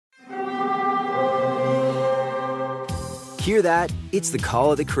Hear that? It's the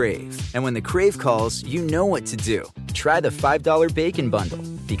call of the Crave. And when the Crave calls, you know what to do. Try the $5 Bacon Bundle,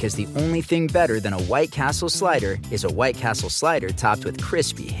 because the only thing better than a White Castle slider is a White Castle slider topped with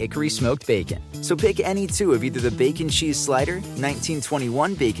crispy hickory smoked bacon. So pick any two of either the Bacon Cheese Slider,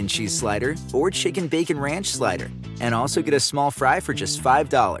 1921 Bacon Cheese Slider, or Chicken Bacon Ranch Slider. And also get a small fry for just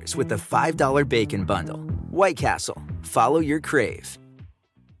 $5 with the $5 Bacon Bundle. White Castle. Follow your Crave.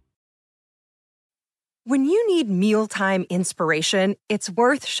 When you need mealtime inspiration, it's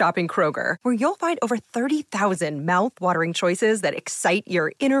worth shopping Kroger, where you'll find over 30,000 mouth-watering choices that excite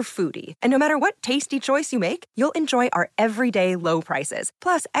your inner foodie. And no matter what tasty choice you make, you'll enjoy our everyday low prices,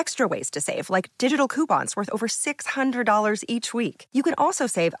 plus extra ways to save, like digital coupons worth over $600 each week. You can also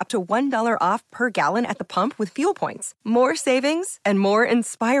save up to $1 off per gallon at the pump with fuel points. More savings and more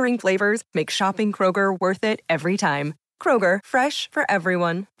inspiring flavors make shopping Kroger worth it every time. Kroger, fresh for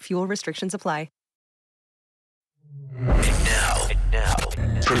everyone. Fuel restrictions apply. And now,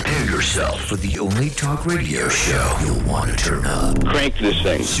 prepare yourself for the only talk radio show you'll want to turn up. Crank this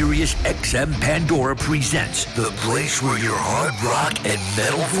thing. Sirius XM Pandora presents the place where your hard rock and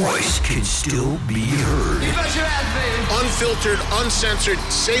metal voice can still be heard. You bet your ass, baby. Unfiltered, uncensored,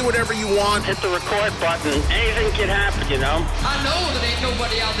 say whatever you want. Hit the record button. Anything can happen, you know? I know that ain't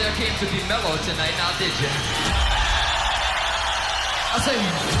nobody out there came to be mellow tonight, now did you? I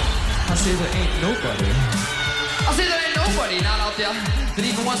say there ain't nobody. I say there ain't nobody not out there that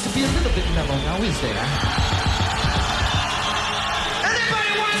even wants to be a little bit mellow, now is there?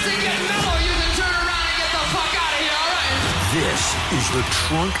 Anybody wants to get mellow, you can turn around and get the fuck out of here, all right? This is the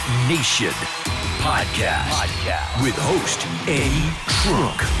Trunk Nation podcast with host Eddie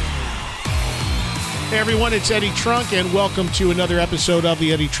Trunk. Hey everyone, it's Eddie Trunk, and welcome to another episode of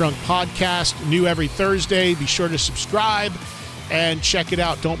the Eddie Trunk podcast. New every Thursday. Be sure to subscribe and check it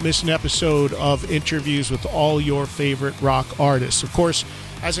out. Don't miss an episode of interviews with all your favorite rock artists. Of course,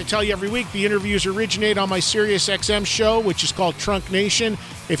 as I tell you every week, the interviews originate on my Sirius XM show, which is called Trunk Nation.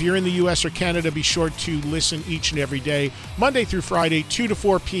 If you're in the U.S. or Canada, be sure to listen each and every day, Monday through Friday, 2 to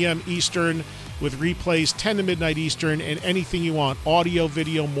 4 p.m. Eastern, with replays 10 to midnight Eastern, and anything you want, audio,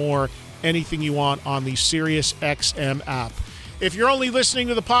 video, more, anything you want on the Sirius XM app. If you're only listening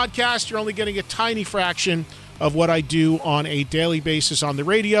to the podcast, you're only getting a tiny fraction of what I do on a daily basis on the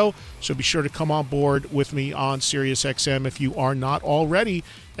radio, so be sure to come on board with me on SiriusXM if you are not already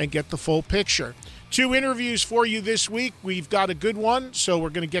and get the full picture. 2 interviews for you this week. We've got a good one, so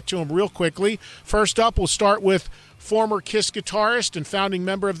we're going to get to them real quickly. First up, we'll start with former Kiss guitarist and founding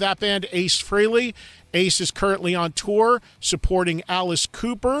member of that band, Ace Frehley. Ace is currently on tour supporting Alice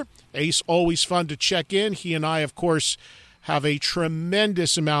Cooper. Ace, always fun to check in. He and I, of course, have a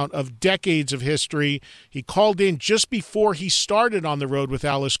tremendous amount of decades of history. He called in just before he started on the road with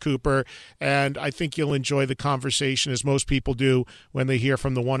Alice Cooper, and I think you'll enjoy the conversation, as most people do when they hear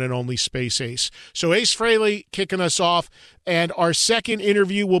from the one and only Space Ace. So Ace Frehley kicking us off, and our second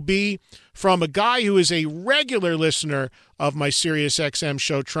interview will be from a guy who is a regular listener of my Sirius XM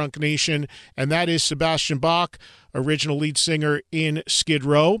show, Trunk Nation, and that is Sebastian Bach, original lead singer in Skid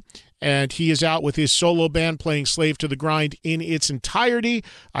Row. And he is out with his solo band playing Slave to the Grind in its entirety.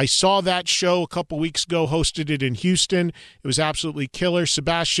 I saw that show a couple weeks ago, hosted it in Houston. It was absolutely killer.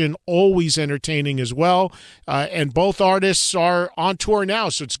 Sebastian, always entertaining as well. And both artists are on tour now,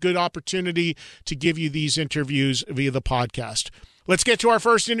 so it's a good opportunity to give you these interviews via the podcast. Let's get to our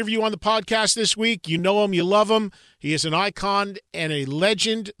first interview on the podcast this week. You know him, you love him. He is an icon and a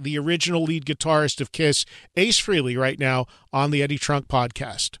legend, the original lead guitarist of Kiss, Ace Frehley, right now on the Eddie Trunk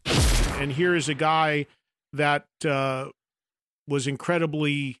podcast. And here is a guy that was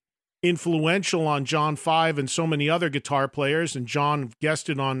incredibly influential on John 5 and so many other guitar players, and John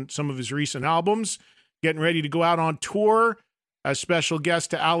guested on some of his recent albums, getting ready to go out on tour. As special guest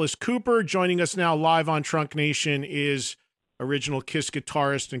to Alice Cooper. Joining us now live on Trunk Nation is original Kiss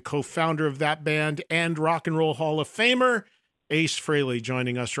guitarist and co-founder of that band and Rock and Roll Hall of Famer, Ace Frehley,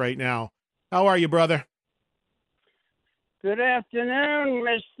 joining us right now. How are you, brother? Good afternoon,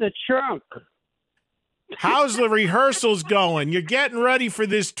 Mr. Trunk. How's the rehearsals going? You're getting ready for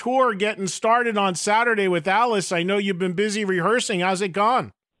this tour, getting started on Saturday with Alice. I know you've been busy rehearsing. How's it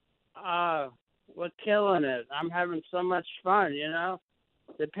gone? We're killing it. I'm having so much fun, you know.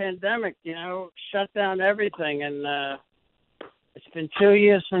 The pandemic, shut down everything, and it's been 2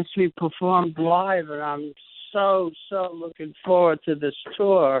 years since we performed live, and I'm so looking forward to this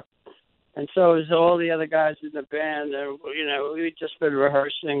tour. And so is all the other guys in the band. We've just been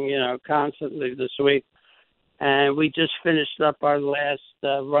rehearsing, constantly this week. And we just finished up our last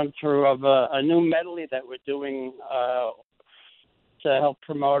run-through of a new medley that we're doing to help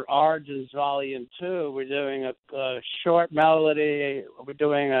promote Origins Volume 2. We're doing a short melody. We're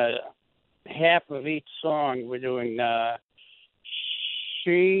doing a half of each song. We're doing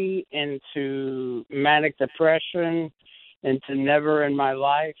She into Manic Depression, into Never in My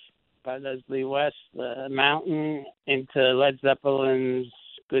Life by Leslie West, Mountain, into Led Zeppelin's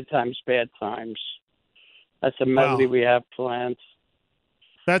Good Times, Bad Times. That's a medley we have planned.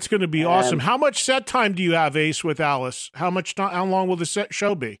 That's going to be awesome. How much set time do you have, Ace, with Alice? How long will the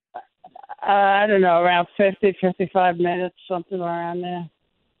show be? I don't know, around 50, 55 minutes, something around there.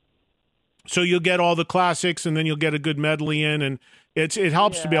 So you'll get all the classics, and then you'll get a good medley in, and it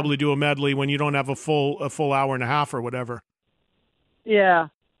helps to be able to do a medley when you don't have a full hour and a half or whatever. Yeah.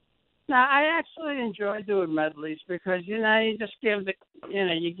 Now, I actually enjoy doing medleys because, you just give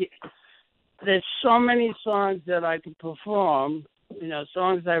there's so many songs that I can perform.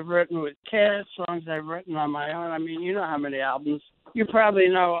 Songs I've written with Kiss, songs I've written on my own. I mean, you know how many albums. You probably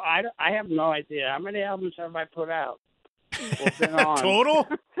know. I have no idea. How many albums have I put out? Been on? Total?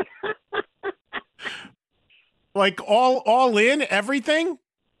 Like all in, everything?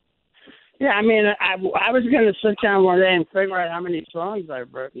 Yeah, I mean, I was going to sit down one day and figure out how many songs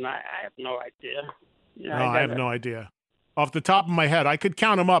I've written. I have no idea. I have no idea. Off the top of my head, I could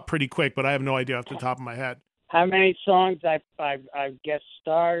count them up pretty quick, but I have no idea off the top of my head. How many songs I've guest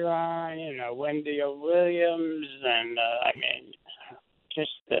starred on? Wendy O. Williams, and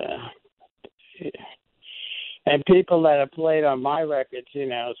and people that have played on my records.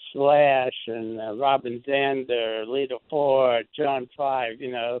 Slash and Robin Zander, Lita Ford, John Five.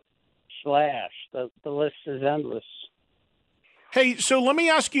 Slash. The list is endless. Hey, so let me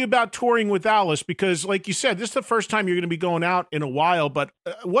ask you about touring with Alice, because like you said, this is the first time you're going to be going out in a while, but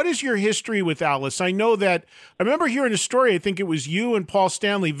what is your history with Alice? I remember hearing a story, I think it was you and Paul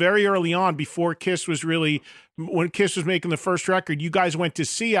Stanley very early on before Kiss was when Kiss was making the first record, you guys went to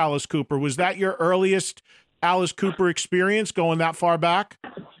see Alice Cooper. Was that your earliest Alice Cooper experience going that far back?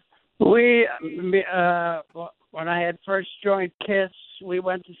 When I had first joined Kiss, we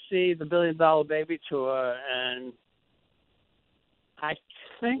went to see the $1 Billion Baby tour, and I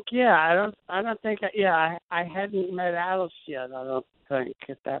think, I hadn't met Alice yet, I don't think,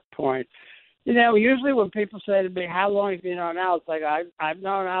 at that point. Usually when people say to me, how long have you known Alice? Like, I've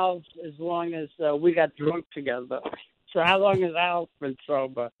known Alice as long as we got drunk together. So how long has Alice been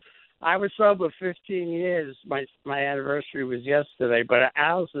sober? I was sober 15 years. My anniversary was yesterday, but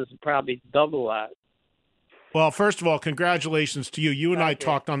Alice is probably double that. Well, first of all, congratulations to you. You and I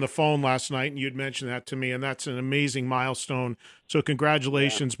talked on the phone last night, and you'd mentioned that to me, and that's an amazing milestone. So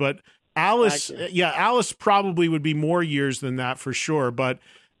congratulations. Yeah. But Alice, Alice probably would be more years than that for sure. But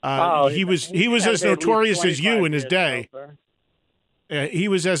he was as notorious as you in his day. He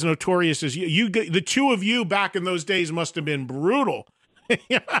was as notorious as you. The two of you back in those days must have been brutal.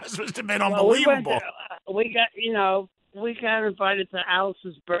 It must have been unbelievable. We got invited to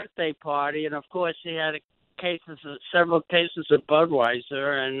Alice's birthday party, and of course he had several cases of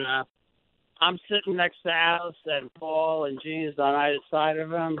Budweiser, and I'm sitting next to Alice and Paul and Gene's on either side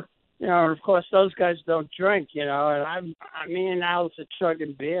of him. And of course those guys don't drink, and me and Alice are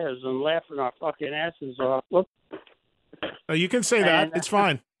chugging beers and laughing our fucking asses off. Whoop. Oh, you can say that. It's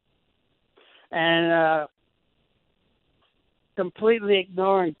fine. And completely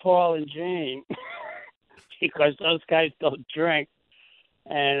ignoring Paul and Gene because those guys don't drink.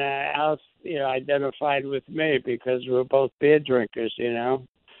 And Alice, identified with me because we were both beer drinkers, and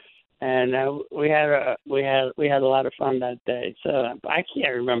we had a lot of fun that day. So I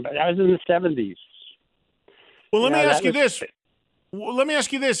can't remember. That was in the 70s. Well, let me ask you this. Let me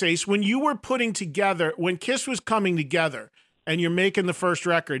ask you this, Ace. When you were putting together, when Kiss was coming together, and you're making the first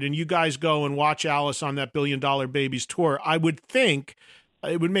record, and you guys go and watch Alice on that $1 Billion Babies tour, I would think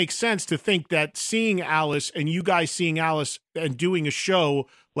it would make sense to think that seeing Alice and you guys seeing Alice and doing a show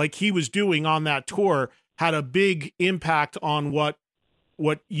like he was doing on that tour had a big impact on what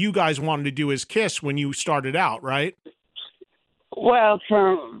you guys wanted to do as Kiss when you started out, right? Well,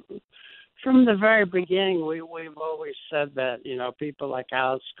 from the very beginning, we've always said that, people like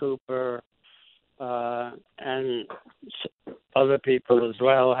Alice Cooper and other people as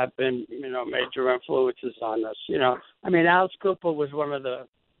well have been, major influences on us. Alice Cooper was one of the,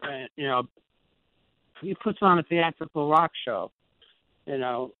 he puts on a theatrical rock show,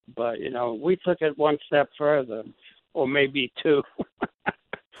 but, we took it one step further, or maybe two,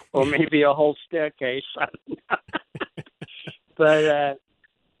 or maybe a whole staircase. But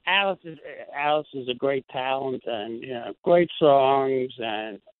Alice is a great talent, and great songs,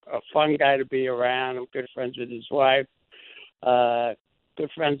 and a fun guy to be around. I'm good friends with his wife. Good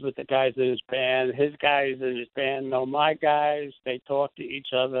good friends with the guys in his band. His guys in his band know my guys. They talk to each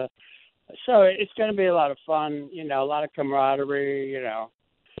other. So it's going to be a lot of fun, you know, a lot of camaraderie, you know.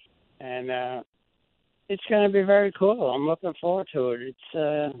 And it's going to be very cool. I'm looking forward to it.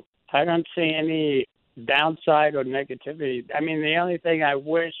 It's I don't see any downside or negativity. I mean, the only thing I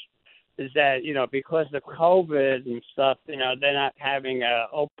wish is that, you know, because of COVID and stuff, you know, they're not having a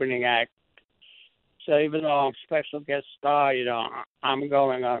opening act. So even though I'm special guest star, you know, I'm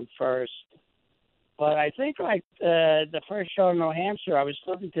going on first. But I think like the first show in New Hampshire, I was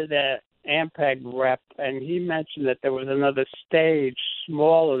talking to the Ampeg rep, and he mentioned that there was another stage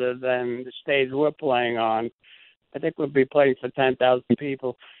smaller than the stage we're playing on. I think we'll be playing for 10,000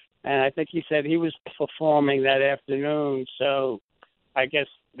 people. And I think he said he was performing that afternoon, so I guess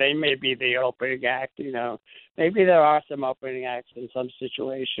they may be the opening act, you know. Maybe there are some opening acts in some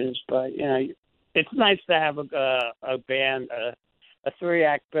situations, but, you know, it's nice to have a band, a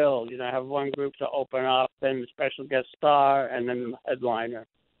three-act bill, you know, have one group to open up, then the special guest star, and then the headliner.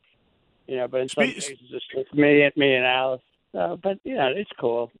 You know, but in some cases it's just me and Alice. So, but, you know, it's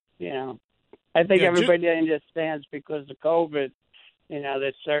cool, you know. I think everybody understands because of COVID, you know,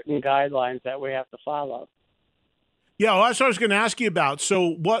 there's certain guidelines that we have to follow. Yeah, well, that's what I was going to ask you about.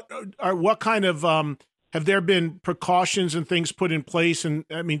 So what kind of have there been precautions and things put in place? And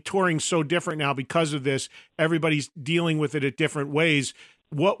I mean, touring's so different now because of this. Everybody's dealing with it at different ways.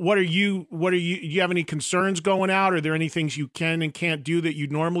 What are you do you have any concerns going out? Are there any things you can and can't do that you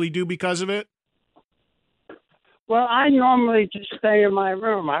normally do because of it? Well, I normally just stay in my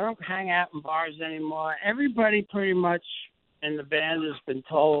room. I don't hang out in bars anymore. Everybody pretty much in the band has been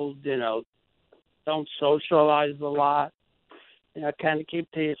told, you know, don't socialize a lot. You know, kind of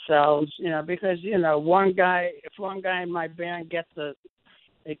keep to yourselves, you know, because, you know, if one guy in my band gets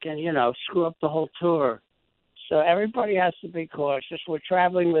it can, you know, screw up the whole tour. So everybody has to be cautious. We're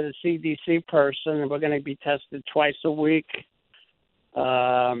traveling with a CDC person, and we're going to be tested twice a week.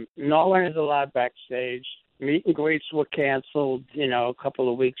 No one is allowed backstage. Meet and greets were canceled, you know, a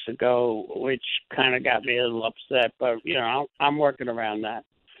couple of weeks ago, which kind of got me a little upset. But, you know, I'm working around that.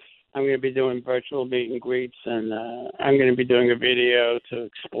 I'm going to be doing virtual meet and greets, and I'm going to be doing a video to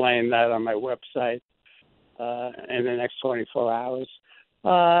explain that on my website in the next 24 hours.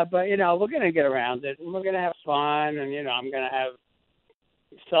 But, you know, we're going to get around it, and we're going to have fun, and, you know, I'm going to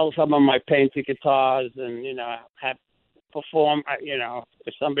sell some of my painted guitars and, you know, have perform, you know,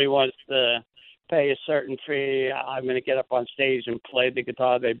 if somebody wants to pay a certain fee, I'm going to get up on stage and play the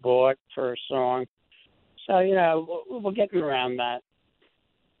guitar they bought for a song. So, you know, we're getting around that.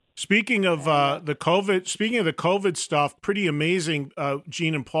 Speaking of the COVID stuff, pretty amazing,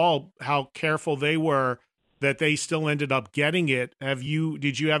 Gene and Paul, how careful they were that they still ended up getting it.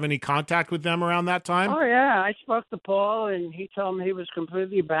 Did you have any contact with them around that time? Oh, yeah. I spoke to Paul, and he told me he was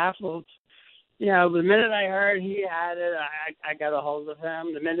completely baffled. You know, the minute I heard he had it, I got a hold of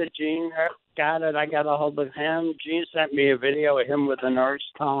him. The minute Gene got it, I got a hold of him. Gene sent me a video of him with the nurse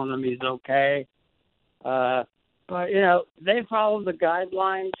telling him he's okay. But, you know, they followed the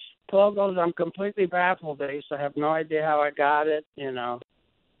guidelines. Paul goes, I'm completely baffled. I used to have no idea how I got it, you know.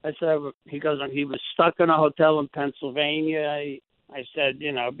 I said, he goes, he was stuck in a hotel in Pennsylvania. I said,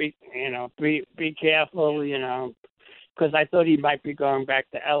 you know, be careful, you know, because I thought he might be going back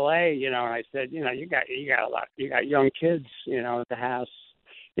to L.A., you know. And I said, you know, you got young kids, you know, at the house.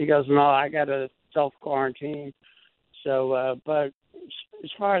 He goes, no, I got to self-quarantine. So, but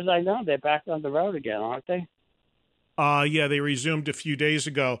as far as I know, they're back on the road again, aren't they? Yeah, they resumed a few days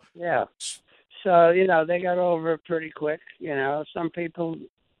ago. Yeah. So, you know, they got over it pretty quick. You know, some people,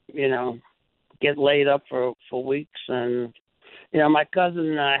 you know, get laid up for weeks. And, you know, my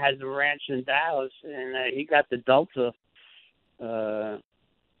cousin has a ranch in Dallas, and he got the Delta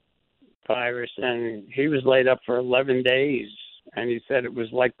virus, and he was laid up for 11 days. And he said it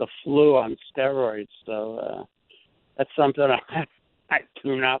was like the flu on steroids. So that's something I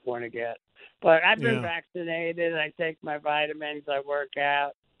do not want to get. But I've been vaccinated. I take my vitamins. I work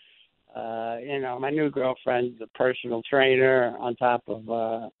out. You know, my new girlfriend's a personal trainer on top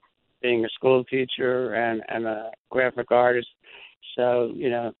of being a school teacher and a graphic artist. So, you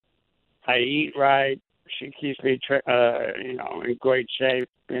know, I eat right. She keeps me, you know, in great shape.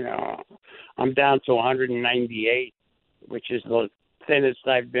 You know, I'm down to 198, which is the thinnest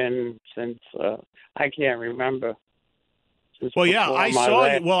I've been since I can't remember. Well, yeah, I saw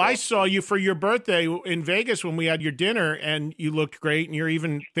you. Well, I saw you for your birthday in Vegas when we had your dinner, and you looked great, and you're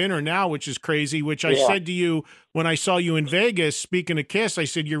even thinner now, which is crazy, which I said to you when I saw you in Vegas, speaking of Kiss, I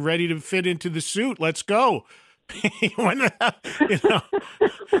said, you're ready to fit into the suit. Let's go. You know,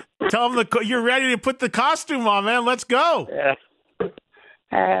 tell them you're ready to put the costume on, man. Let's go. Yeah.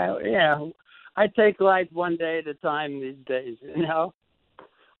 Yeah, I take life one day at a time these days, you know.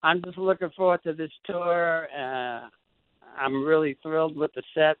 I'm just looking forward to this tour. I'm really thrilled with the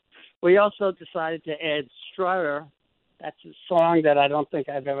set. We also decided to add Strutter. That's a song that I don't think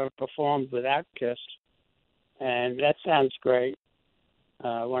I've ever performed without Kiss, and that sounds great.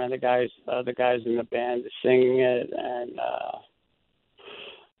 One of the guys in the band is singing it, and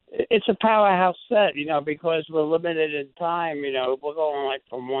it's a powerhouse set, you know, because we're limited in time. You know, we're going like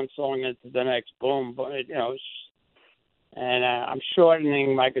from one song into the next, boom, but you know, and I'm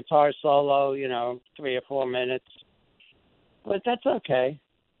shortening my guitar solo, you know, 3 or 4 minutes, but that's okay.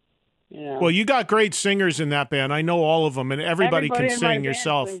 You know. Well, you got great singers in that band. I know all of them, and everybody can sing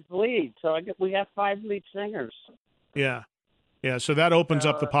yourself. Sings lead, so we have 5 lead singers. Yeah. Yeah, so that opens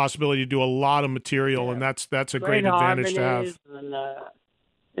up the possibility to do a lot of material, and that's a great advantage to have. And,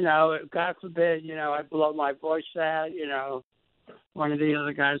 you know, God forbid, you know, I blow my voice out, you know, one of the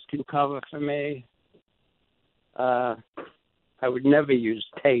other guys can cover for me. I would never use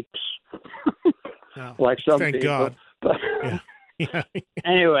tapes No. like some Thank people. God. But Yeah.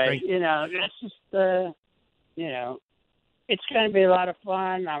 anyway, you know, that's just, you know, it's going to be a lot of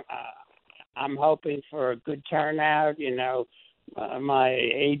fun. I'm hoping for a good turnout, you know. My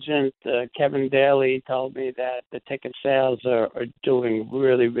agent, Kevin Daly, told me that the ticket sales are doing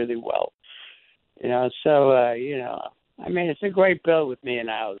really, really well. You know, so, you know, I mean, it's a great bill with me and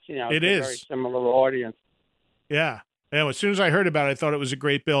Alice. You know, it's a very similar audience. Yeah. Yeah, as soon as I heard about it, I thought it was a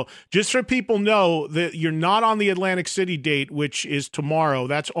great bill. Just so people know that you're not on the Atlantic City date, which is tomorrow.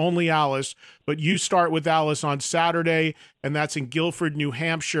 That's only Alice. But you start with Alice on Saturday, and that's in Guilford, New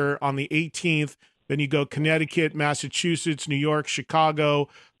Hampshire on the 18th. Then you go Connecticut, Massachusetts, New York, Chicago.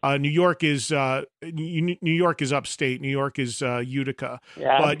 New York is upstate. New York is Utica.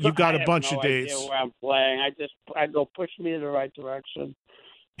 Yeah, but you've got a bunch of days. I have no idea where I'm playing. I go push me in the right direction,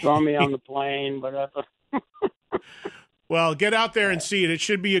 throw me on the plane, whatever. Well, get out there and see it. It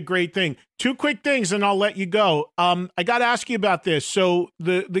should be a great thing. 2 quick things, and I'll let you go. I got to ask you about this. So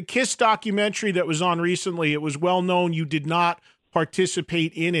the Kiss documentary that was on recently, it was well known you did not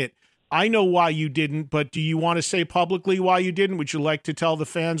participate in it. I know why you didn't, but do you want to say publicly why you didn't? Would you like to tell the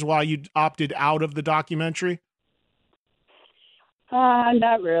fans why you opted out of the documentary?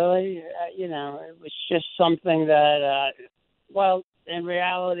 Not really. You know, it was just something that, well, in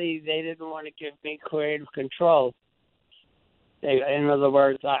reality, they didn't want to give me creative control. In other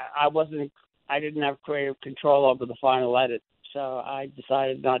words, I didn't have creative control over the final edit, so I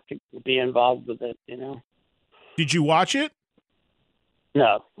decided not to be involved with it, you know. Did you watch it?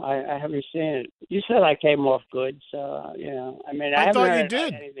 No, I haven't seen it. You said I came off good, so, you know, I mean, I haven't heard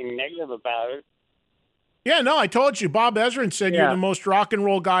anything negative about it. Yeah, no, I told you. Bob Ezrin said you're the most rock and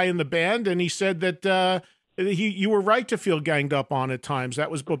roll guy in the band, and he said that you were right to feel ganged up on at times.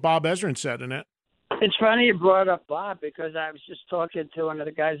 That was what Bob Ezrin said in it. It's funny you brought up Bob, because I was just talking to one of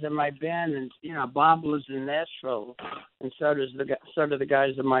the guys in my band, and, you know, Bob lives in Nashville, and so do the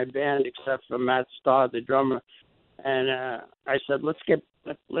guys in my band, except for Matt Starr, the drummer. And I said, let's get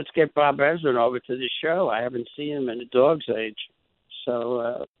Bob Ezrin over to the show. I haven't seen him in a dog's age,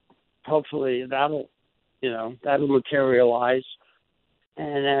 so hopefully that'll materialize.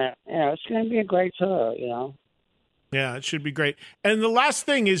 And you know, it's going to be a great tour. You know. Yeah, it should be great. And the last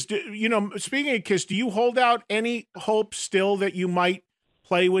thing is, you know, speaking of Kiss, do you hold out any hope still that you might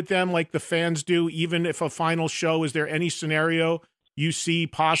play with them like the fans do, even if a final show? Is there any scenario you see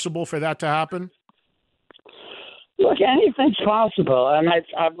possible for that to happen? Look, anything's possible, and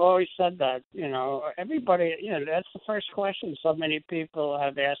I've always said that. You know, everybody. You know, that's the first question so many people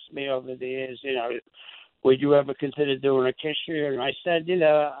have asked me over the years. You know, would you ever consider doing a Kiss year? And I said,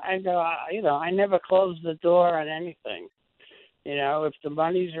 I never close the door on anything. You know, if the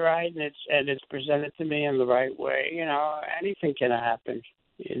money's right and it's presented to me in the right way, you know, anything can happen.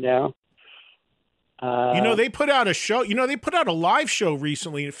 You know. They put out a show. You know, they put out a live show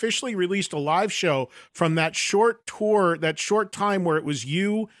recently, officially released a live show from that short tour, that short time where it was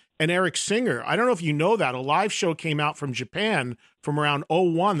you and Eric Singer. I don't know if you know that. A live show came out from Japan from around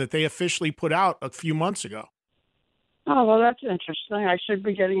 2001 that they officially put out a few months ago. Oh, well, that's interesting. I should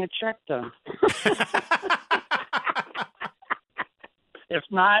be getting a check done. If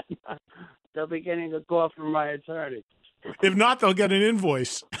not, they'll be getting a call from my attorney. If not, they'll get an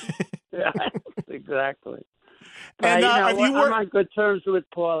invoice. Yeah, exactly. And I'm on good terms with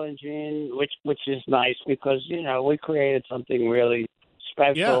Paul and Gene, which is nice because, you know, we created something really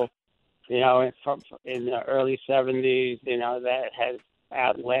special, you know, in the early 70s, you know, that has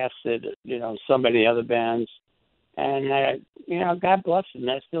outlasted, you know, so many other bands. And, you know, God bless them.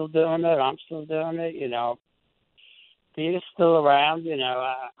 They're still doing it. I'm still doing it, you know. Peter's still around.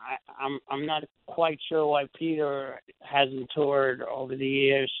 I'm not quite sure why Peter hasn't toured over the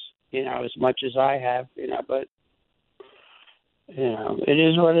years, as much as I have, but it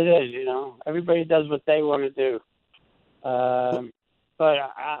is what it is. Everybody does what they want to do. But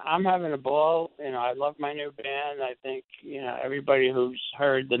I'm having a ball. I love my new band. I think, everybody who's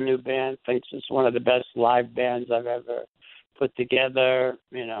heard the new band thinks it's one of the best live bands I've ever put together.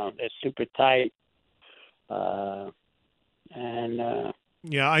 They're super tight.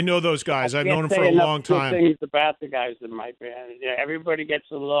 Yeah, I know those guys. I've known them for a long time. Things about the guys in my band. Everybody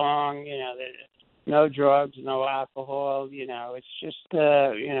gets along. No drugs, no alcohol. It's just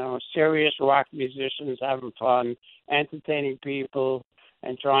serious rock musicians having fun, entertaining people,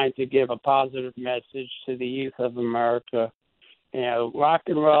 and trying to give a positive message to the youth of America. Rock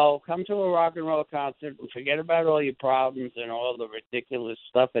and roll. Come to a rock and roll concert and forget about all your problems and all the ridiculous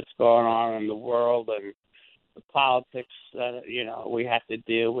stuff that's going on in the world and the politics that, we have to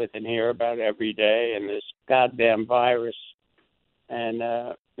deal with and hear about every day, and this goddamn virus. And,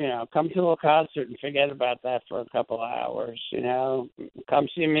 come to a concert and forget about that for a couple of hours, Come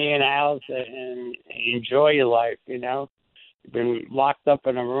see me and Alice and enjoy your life, You've been locked up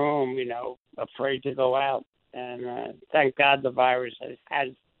in a room, afraid to go out. And thank God the virus has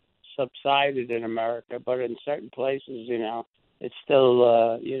subsided in America, but in certain places, it's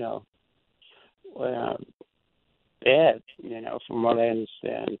still, bad, from what I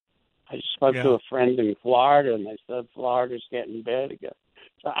understand. I just spoke to a friend in Florida, and they said Florida's getting bad again.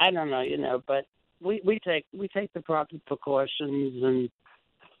 So I don't know, but we take the proper precautions and,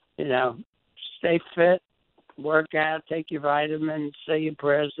 stay fit, work out, take your vitamins, say your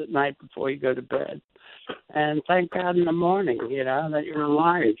prayers at night before you go to bed. And thank God in the morning, that you're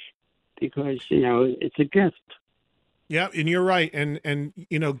alive, because, it's a gift. Yeah, and you're right. And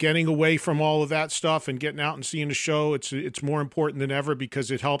getting away from all of that stuff and getting out and seeing a show, it's more important than ever, because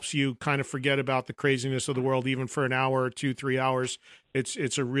it helps you kind of forget about the craziness of the world, even for an hour or 2-3 hours.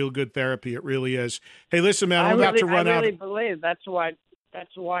 It's a real good therapy. It really is. Hey, listen, man, I'm about to run out. I really believe that's why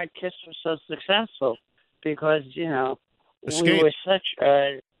Kiss was so successful, because, we were such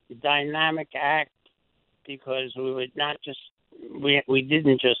a dynamic act, because we would not just we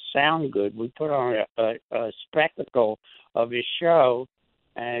didn't just sound good. We put on a spectacle of a show,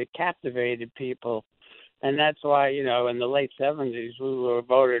 and it captivated people. And that's why, in the late 70s, we were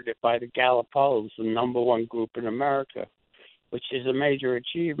voted by the Gallup polls the number one group in America, which is a major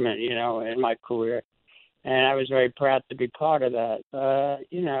achievement, in my career. And I was very proud to be part of that.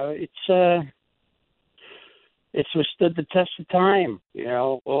 It's withstood the test of time,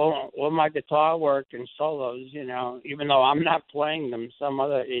 all my guitar work and solos, even though I'm not playing them, some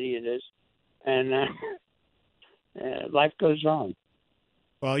other idiot is. And life goes on.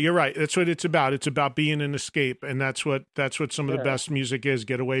 Well, you're right. That's what it's about. It's about being an escape, and that's what some of the best music is.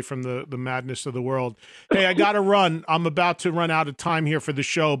 Get away from the madness of the world. Hey, I got to run. I'm about to run out of time here for the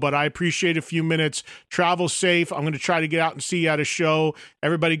show, but I appreciate a few minutes. Travel safe. I'm going to try to get out and see you at a show.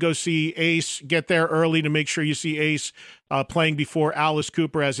 Everybody go see Ace. Get there early to make sure you see Ace playing before Alice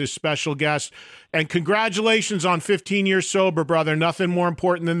Cooper as his special guest. And congratulations on 15 years sober, brother. Nothing more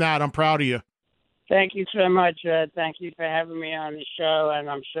important than that. I'm proud of you. Thank you so much. Thank you for having me on the show, and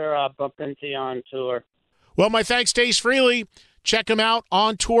I'm sure I'll bump into you on tour. Well, my thanks to Ace Frehley. Check him out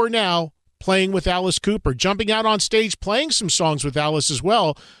on tour now, playing with Alice Cooper, jumping out on stage, playing some songs with Alice as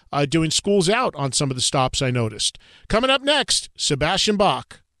well, doing Schools Out on some of the stops I noticed. Coming up next, Sebastian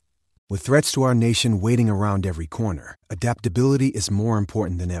Bach. With threats to our nation waiting around every corner, adaptability is more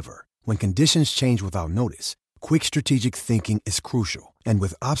important than ever. When conditions change without notice, quick strategic thinking is crucial. And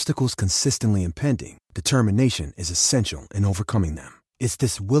with obstacles consistently impending, determination is essential in overcoming them. It's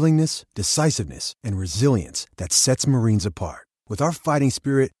this willingness, decisiveness, and resilience that sets Marines apart. With our fighting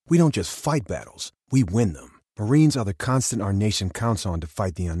spirit, we don't just fight battles, we win them. Marines are the constant our nation counts on to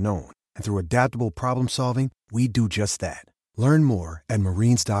fight the unknown. And through adaptable problem solving, we do just that. Learn more at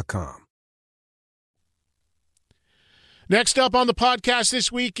Marines.com. Next up on the podcast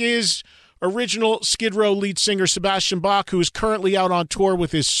this week is original Skid Row lead singer Sebastian Bach, who is currently out on tour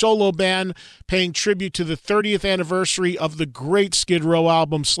with his solo band, paying tribute to the 30th anniversary of the great Skid Row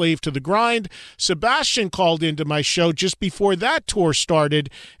album, Slave to the Grind. Sebastian called into my show just before that tour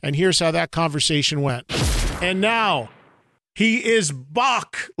started, and here's how that conversation went. And now, he is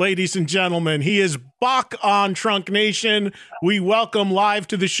Bach, ladies and gentlemen. He is Bach on Trunk Nation. We welcome live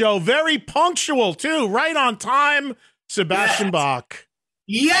to the show, very punctual too, right on time, Sebastian Bach.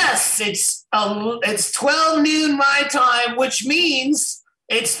 Yes, it's 12 noon my time, which means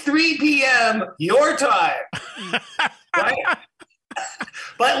it's 3 p.m. your time, right?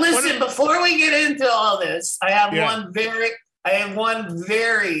 But listen, before we get into all this, I have one very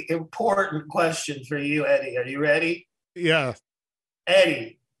important question for you, Eddie. Are you ready? Yeah.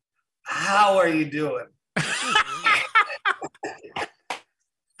 Eddie, how are you doing?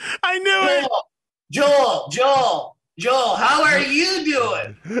 I knew it. Joel, how are you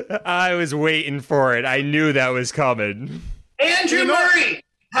doing? I was waiting for it. I knew that was coming. Andrew Murray,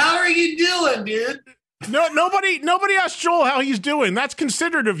 how are you doing, dude? No, nobody asked Joel how he's doing. That's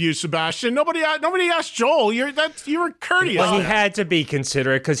considerate of you, Sebastian. Nobody asked Joel. You were courteous. Well, he had to be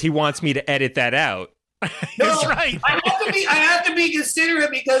considerate because he wants me to edit that out. That's right. I have to be considerate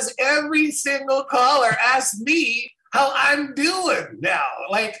because every single caller asks me how I'm doing now.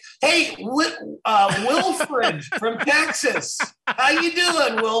 Like, hey, Wilfred from Texas, how you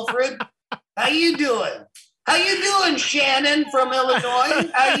doing, Wilfred? How you doing? How you doing, Shannon from Illinois?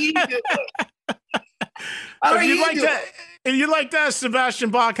 How you doing? If you'd like to ask Sebastian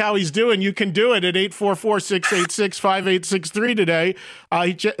Bach how he's doing, you can do it at 844-686-5863 today.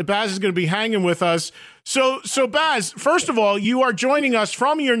 Baz is going to be hanging with us. So Baz, first of all, you are joining us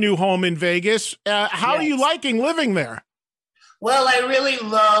from your new home in Vegas. How are you liking living there? Well, I really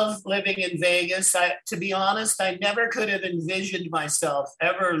love living in Vegas. To be honest, I never could have envisioned myself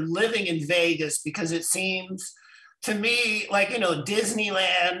ever living in Vegas because it seems to me like,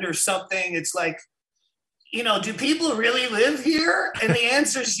 Disneyland or something. It's like, do people really live here? And the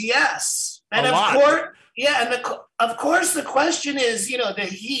answer is yes. And of course, the question is, the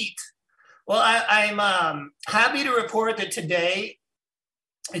heat. Well, I'm happy to report that today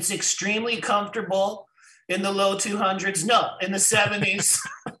it's extremely comfortable in the low 200s. No, in the 70s.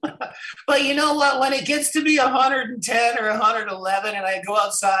 But you know what? When it gets to be 110 or 111 and I go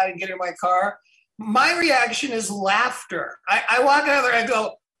outside and get in my car, my reaction is laughter. I walk out there and I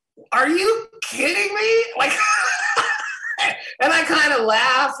go, are you kidding me? Like, and I kind of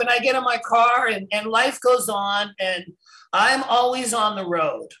laugh and I get in my car and life goes on and I'm always on the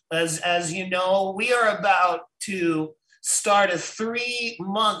road. As you know, we are about to start a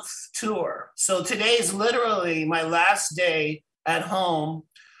 3-month tour. So today's literally my last day at home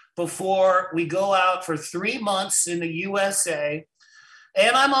before we go out for 3 months in the USA.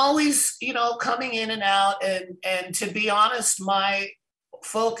 And I'm always, coming in and out. And to be honest, my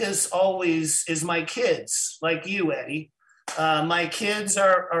focus always is my kids, like you, Eddie. My kids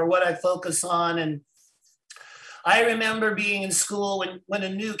are what I focus on. And I remember being in school when a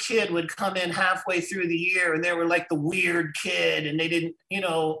new kid would come in halfway through the year and they were like the weird kid and they didn't,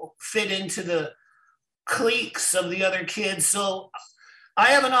 fit into the cliques of the other kids. So I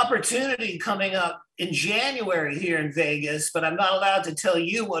have an opportunity coming up in January here in Vegas, but I'm not allowed to tell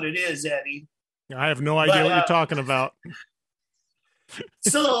you what it is, Eddie. I have no idea what you're talking about.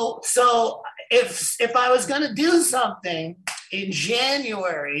 So if I was going to do something in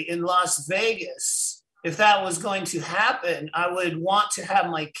January in Las Vegas, if that was going to happen, I would want to have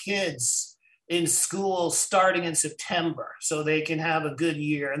my kids in school starting in September so they can have a good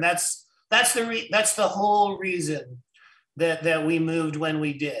year. And that's the whole reason that we moved when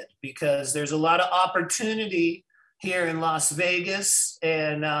we did, because there's a lot of opportunity here in Las Vegas.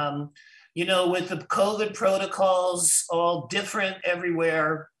 And, with the COVID protocols all different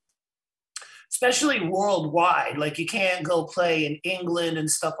everywhere, especially worldwide, like you can't go play in England and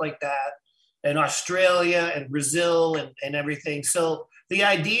stuff like that, and Australia and Brazil and everything. So the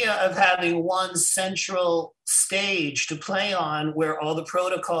idea of having one central stage to play on where all the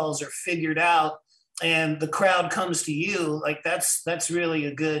protocols are figured out and the crowd comes to you, like that's really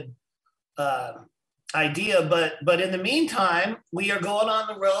a good idea. But in the meantime, we are going on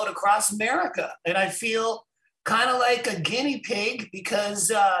the road across America. And I feel kind of like a guinea pig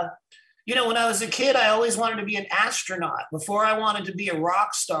because, when I was a kid, I always wanted to be an astronaut. Before I wanted to be a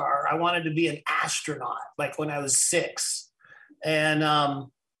rock star, I wanted to be an astronaut, like when I was 6. And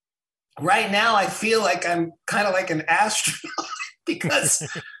right now I feel like I'm kind of like an astronaut because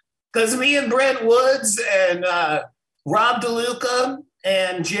me and Brent Woods and Rob DeLuca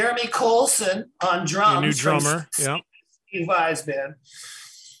and Jeremy Colson on drums. Your new drummer, yeah. Steve Vai's band.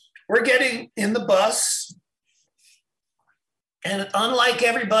 We're getting in the bus. And unlike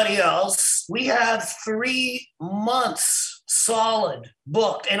everybody else, we have 3 months solid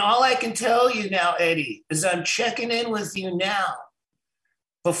booked. And all I can tell you now, Eddie, is I'm checking in with you now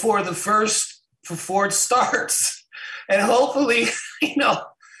before it starts. And hopefully,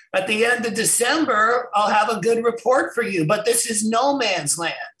 at the end of December, I'll have a good report for you. But this is no man's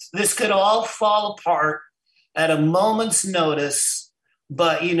land. This could all fall apart at a moment's notice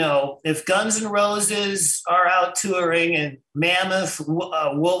But, you know, if Guns N' Roses are out touring and Mammoth,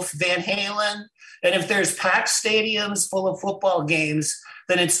 Wolf Van Halen, and if there's packed stadiums full of football games,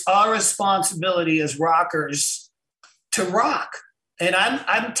 then it's our responsibility as rockers to rock. And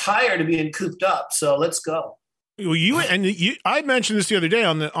I'm tired of being cooped up. So let's go. Well, I mentioned this the other day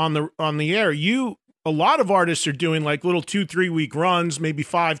on the air. A lot of artists are doing like little 2-3 week runs, maybe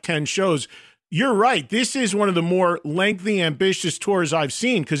 5-10 shows. You're right. This is one of the more lengthy, ambitious tours I've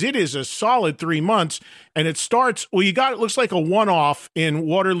seen because it is a solid 3 months, and it starts. Well, it looks like a one-off in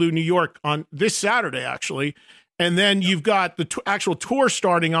Waterloo, New York, on this Saturday actually, and then you've got the actual tour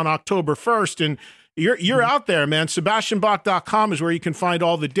starting on October 1st, and you're out there, man. SebastianBach.com is where you can find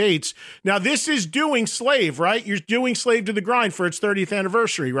all the dates. Now, this is doing Slave, right? You're doing Slave to the Grind for its 30th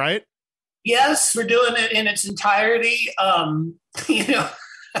anniversary, right? Yes, we're doing it in its entirety. You know.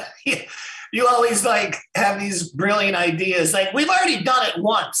 You always like have these brilliant ideas. Like we've already done it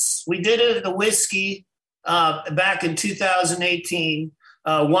once. We did it at the Whiskey back in 2018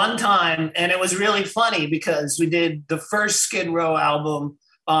 one time. And it was really funny because we did the first Skid Row album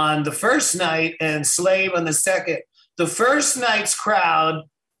on the first night and Slave on the second. The first night's crowd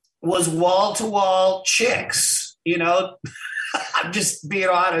was wall-to-wall chicks, you know. I'm just being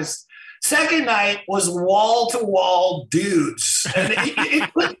honest. Second night was wall-to-wall dudes. And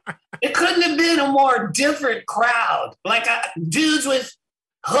it couldn't have been a more different crowd. Like dudes with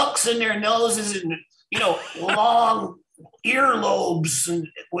hooks in their noses and, you know, long earlobes and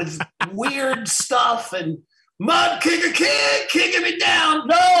with weird stuff and Mud Kicker Kid kicking me down.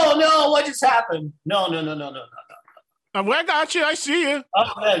 No, what just happened? No. I got you. I see you.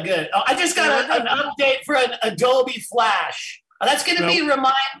 Oh, good. I just got an update for an Adobe Flash. That's going to be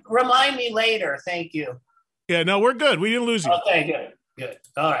remind me later. Thank you. Yeah, no, we're good. We didn't lose you. Okay, good.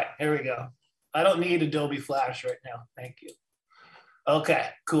 All right, here we go. I don't need Adobe Flash right now. Thank you. Okay,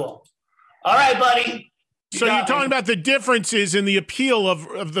 cool. All right, buddy. So you're talking about the differences in the appeal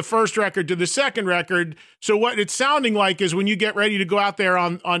of the first record to the second record. So what it's sounding like is when you get ready to go out there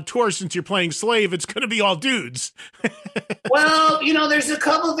on tour, since you're playing Slave, it's going to be all dudes. Well, you know, there's a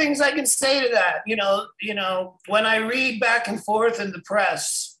couple of things I can say to that. You know, when I read back and forth in the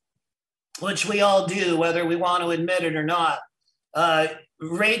press, which we all do, whether we want to admit it or not,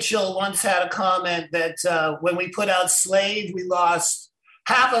 Rachel once had a comment that when we put out Slave, we lost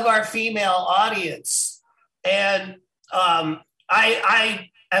half of our female audience. And I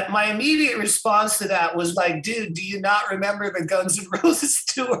my immediate response to that was like, dude, do you not remember the Guns N' Roses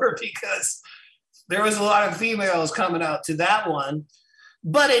tour? Because there was a lot of females coming out to that one.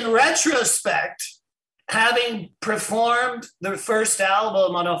 But in retrospect, having performed the first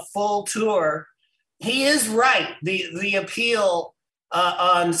album on a full tour, he is right. The appeal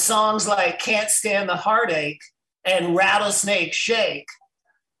on songs like Can't Stand the Heartache and Rattlesnake Shake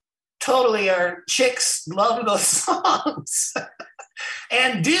totally are. Chicks love those songs.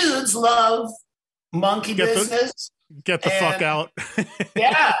 And dudes love Monkey Business. Get the fuck out.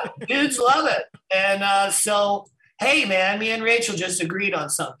 Yeah, dudes love it. And so, hey, man, me and Rachel just agreed on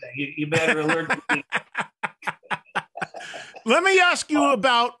something. You better alert me. Let me ask you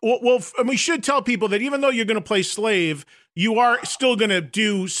about, and we should tell people that even though you're going to play Slave, you are still going to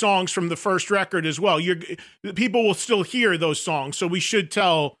do songs from the first record as well. People will still hear those songs. So we should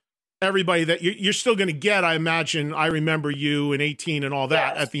tell everybody that you're still going to get, I imagine, I Remember You and 18 and all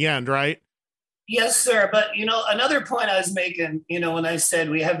that at the end, right? Yes, sir. But, you know, another point I was making, you know, when I said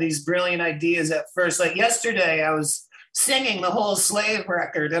we have these brilliant ideas at first, like yesterday I was singing the whole Slave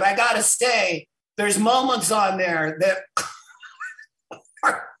record, and I got to say, there's moments on there that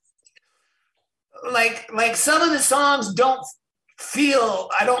are like some of the songs don't feel,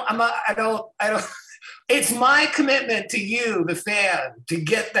 it's my commitment to you, the fan, to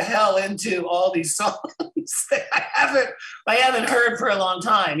get the hell into all these songs that I haven't heard for a long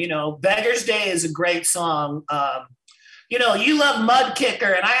time. You know, Beggar's Day is a great song. You know, you love Mud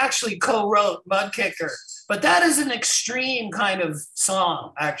Kicker, and I actually co-wrote Mud Kicker, but that is an extreme kind of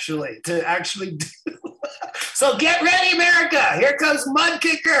song, actually, to actually do. So get ready, America. Here comes Mud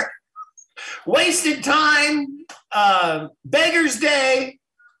Kicker, Wasted Time, Beggar's Day,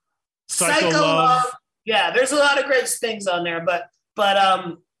 Psycho Love. Yeah, there's a lot of great things on there, but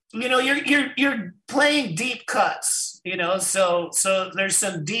you know, you're playing deep cuts, you know, so there's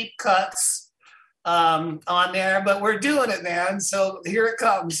some deep cuts on there, but we're doing it, man. So here it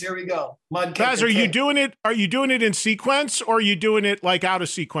comes. Here we go. Mud Kicker. Baz, are you doing it in sequence, or are you doing it like out of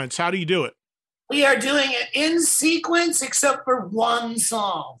sequence? How do you do it? We are doing it in sequence, except for one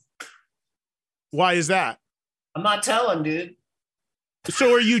song. Why is that? I'm not telling, dude.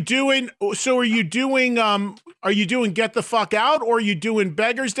 So are you doing Get the Fuck Out, or are you doing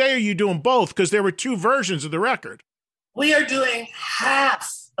Beggar's Day, or are you doing both? Because there were two versions of the record. We are doing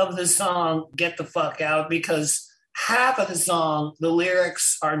half of the song Get the Fuck Out because half of the song, the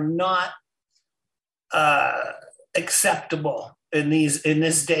lyrics are not acceptable in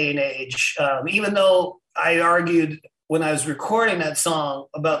this day and age. Even though I argued when I was recording that song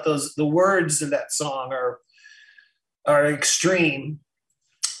about the words of that song are extreme,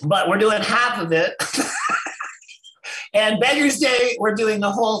 but we're doing half of it. And Beggar's Day, we're doing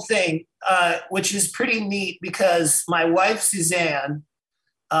the whole thing, which is pretty neat because my wife, Suzanne,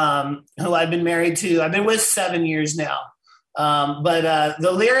 who I've been married to, I've been with 7 years now. But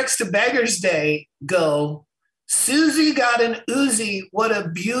the lyrics to Beggar's Day go, Susie got an Uzi, what a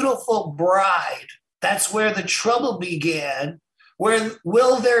beautiful bride. That's where the trouble began. Where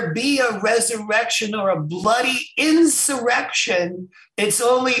will there be a resurrection or a bloody insurrection? It's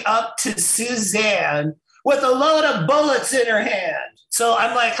only up to Suzanne with a load of bullets in her hand. So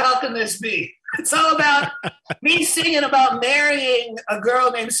I'm like, how can this be? It's all about me singing about marrying a girl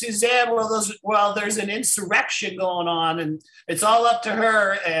named Suzanne while there's an insurrection going on, and it's all up to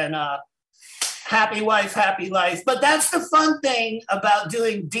her, and happy wife, happy life. But that's the fun thing about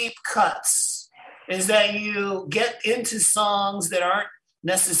doing deep cuts, is that you get into songs that aren't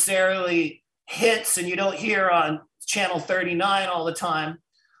necessarily hits and you don't hear on Channel 39 all the time.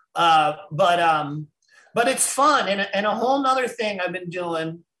 But it's fun. And a whole nother thing I've been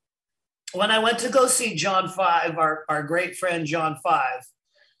doing, when I went to go see John Five, our great friend John Five,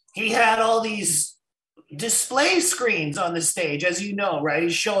 he had all these display screens on the stage, as you know, right?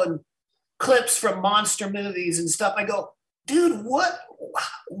 He's showing clips from monster movies and stuff. I go, dude, what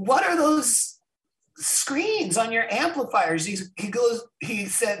are those screens on your amplifiers? He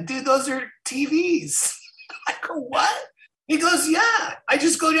said, dude, those are TVs. I go, what? He goes, yeah, I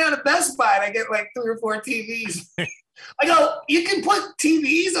just go down to Best Buy and I get like 3 or 4 TVs. I go, you can put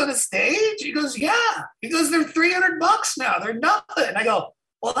TVs on a stage? He goes, yeah. He goes, they're $300 now. They're nothing. I go,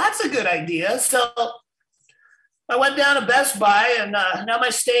 well, that's a good idea. So I went down to Best Buy, and now my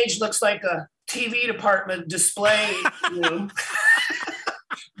stage looks like a TV department display room.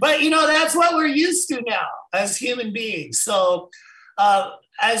 But, that's what we're used to now as human beings. So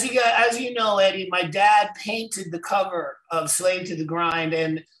as you know, Eddie, my dad painted the cover of Slave to the Grind.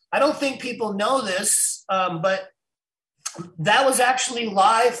 And I don't think people know this, but that was actually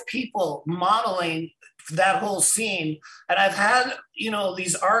live people modeling that whole scene. And I've had,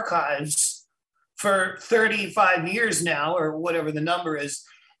 these archives for 35 years now, or whatever the number is.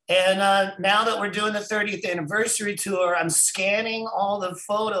 And now that we're doing the 30th anniversary tour, I'm scanning all the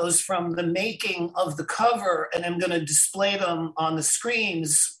photos from the making of the cover, and I'm going to display them on the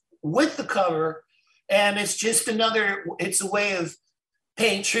screens with the cover. And it's just it's a way of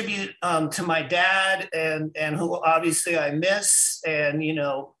paying tribute to my dad and who obviously I miss. And,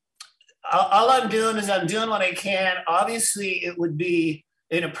 all I'm doing is I'm doing what I can. Obviously, it would be,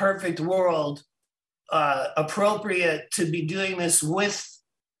 in a perfect world, appropriate to be doing this with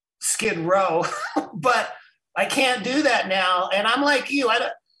Skid Row, but I can't do that now. And I'm like you,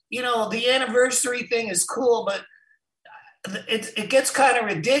 the anniversary thing is cool, but it gets kind of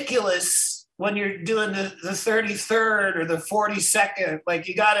ridiculous when you're doing the 33rd or the 42nd. Like,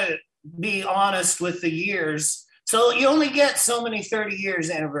 you got to be honest with the years. So you only get so many 30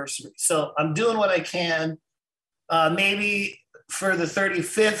 years anniversary. So I'm doing what I can. Maybe for the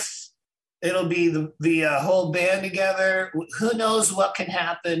 35th, it'll be the whole band together. Who knows what can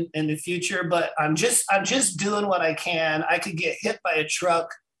happen in the future, but I'm just doing what I can. I could get hit by a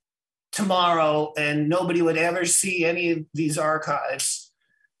truck tomorrow and nobody would ever see any of these archives.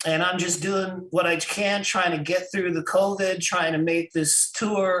 And I'm just doing what I can, trying to get through the COVID, trying to make this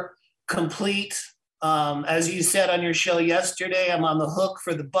tour complete. As you said on your show yesterday, I'm on the hook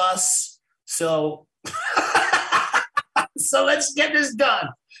for the bus. So, so let's get this done.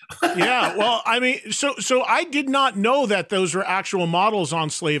 Yeah, well, I mean, so I did not know that those were actual models on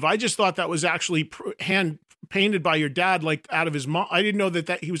Slave. I just thought that was actually hand painted by your dad, like out of his mom. I didn't know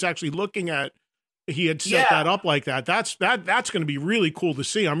that he was actually looking at. He had set that up like that. That's going to be really cool to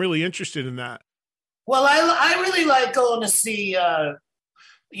see. I'm really interested in that. Well, I really like going to see.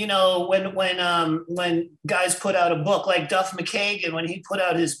 When guys put out a book, like Duff McKagan, when he put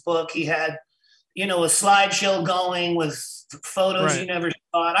out his book, he had, a slideshow going with photos you never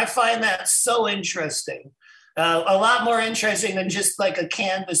saw. And I find that so interesting, a lot more interesting than just like a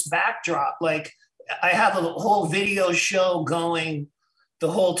canvas backdrop. Like, I have a whole video show going the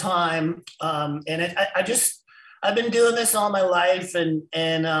whole time. And I've been doing this all my life, and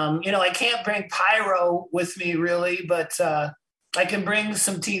I can't bring pyro with me really, but I can bring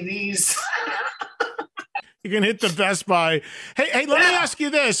some TVs. You can hit the Best Buy. Hey, let me ask you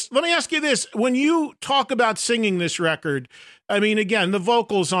this. When you talk about singing this record, I mean, again, the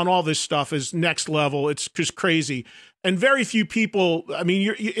vocals on all this stuff is next level. It's just crazy. And very few people, I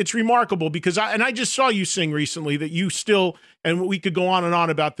mean, it's remarkable because I just saw you sing recently that you still, and we could go on and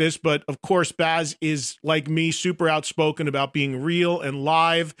on about this, but of course, Baz is like me, super outspoken about being real and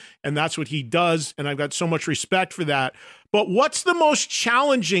live, and that's what he does. And I've got so much respect for that. But what's the most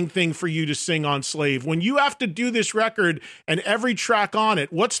challenging thing for you to sing on Slave? When you have to do this record and every track on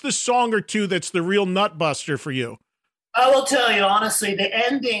it, what's the song or two that's the real nut buster for you? I will tell you, honestly, the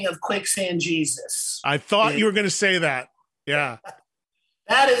ending of Quicksand Jesus. I thought you were going to say that. Yeah.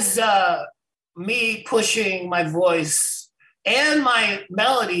 That is me pushing my voice and my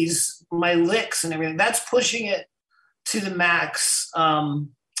melodies, my licks and everything. That's pushing it to the max.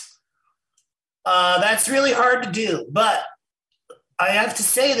 That's really hard to do, but I have to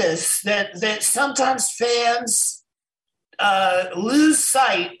say this, that sometimes fans lose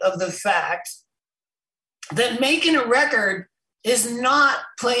sight of the fact that making a record is not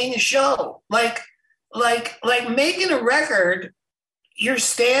playing a show. Like making a record, you're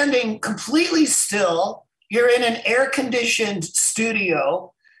standing completely still, you're in an air-conditioned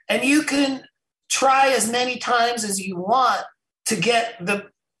studio, and you can try as many times as you want to get the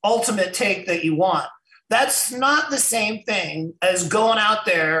ultimate take that you want. That's not the same thing as going out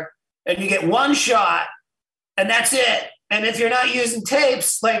there and you get one shot and that's it. And if you're not using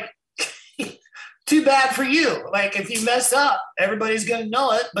tapes, like, too bad for you. Like, if you mess up, everybody's going to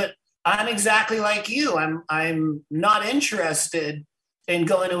know it. But I'm exactly like you. I'm not interested in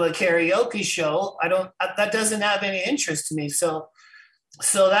going to a karaoke show. That doesn't have any interest to me. So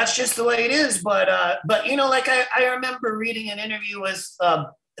that's just the way it is. But you know, like I remember reading an interview with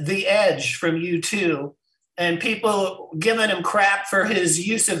The Edge from U2, and people giving him crap for his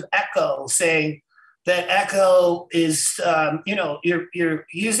use of echo, saying that echo is, you're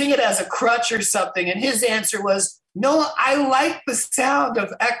using it as a crutch or something. And his answer was, no, I like the sound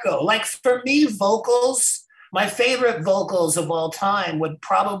of echo. Like, for me, vocals, my favorite vocals of all time would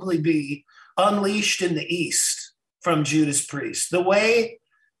probably be Unleashed in the East from Judas Priest. The way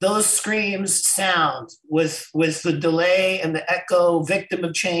those screams sound with the delay and the echo, Victim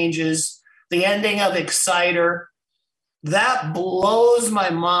of Changes, the ending of Exciter, that blows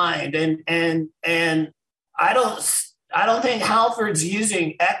my mind. And I don't think Halford's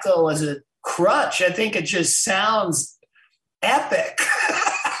using echo as a crutch. I think it just sounds epic.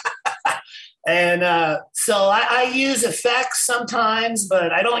 And so I use effects sometimes,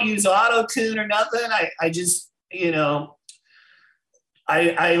 but I don't use auto-tune or nothing. I just,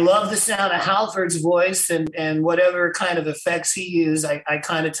 I love the sound of Halford's voice and whatever kind of effects he used. I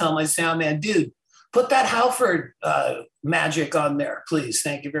kind of tell my sound man, dude, put that Halford magic on there, please.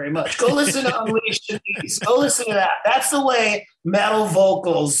 Thank you very much. Go listen to Unleashed in the East. Go listen to that. That's the way metal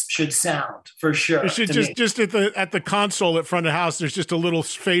vocals should sound, for sure. It should just at the console at front of the house, there's just a little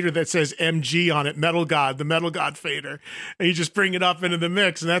fader that says MG on it, Metal God, the Metal God fader. And you just bring it up into the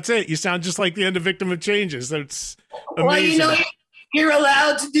mix, and that's it. You sound just like the end of Victim of Changes. That's amazing. Well, you're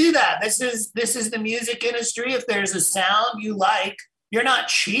allowed to do that. This is the music industry. If there's a sound you like, you're not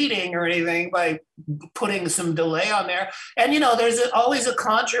cheating or anything by putting some delay on there. And, there's always a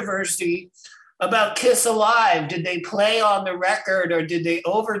controversy about Kiss Alive. Did they play on the record or did they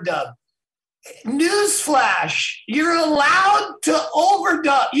overdub? Newsflash, you're allowed to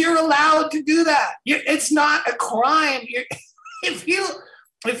overdub. You're allowed to do that. It's not a crime. If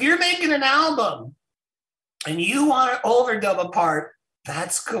you're making an album and you want to overdub a part,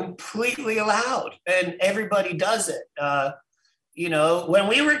 that's completely allowed. And everybody does it. When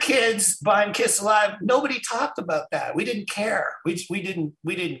we were kids buying Kiss Alive, nobody talked about that. We didn't care. We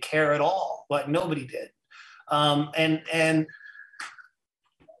didn't care at all. Like, nobody did.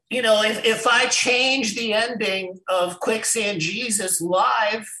 If I change the ending of Quicksand Jesus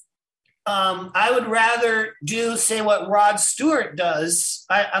live, I would rather say what Rod Stewart does.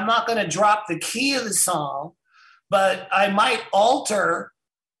 I'm not going to drop the key of the song, but I might alter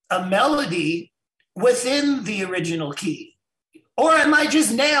a melody within the original key. Or I might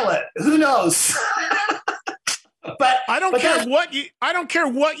just nail it. Who knows? But I don't care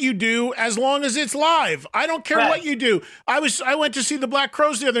what you do as long as it's live. I don't care what you do. I went to see the Black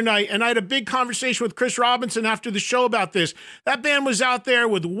Crowes the other night, and I had a big conversation with Chris Robinson after the show about this. That band was out there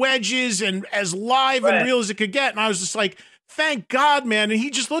with wedges and as live and real as it could get. And I was just like, thank God, man. And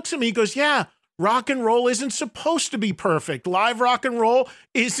he just looks at me, he goes, yeah, rock and roll isn't supposed to be perfect. Live rock and roll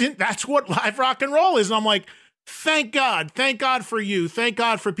isn't. That's what live rock and roll is. And I'm like, Thank God. Thank God for you. Thank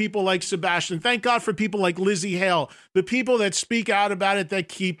God for people like Sebastian. Thank God for people like Lizzie Hale, the people that speak out about it, that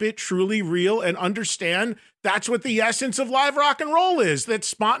keep it truly real and understand that's what the essence of live rock and roll is, that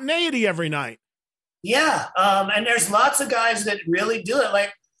spontaneity every night. Yeah, and there's lots of guys that really do it,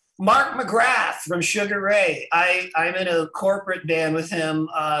 like Mark McGrath from Sugar Ray. I'm in a corporate band with him,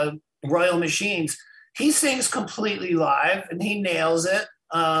 Royal Machines. He sings completely live, and he nails it.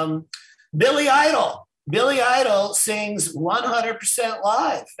 Billy Idol sings 100%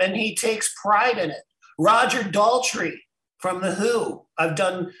 live, and he takes pride in it. Roger Daltrey from The Who. I've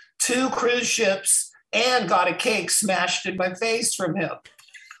done 2 cruise ships and got a cake smashed in my face from him.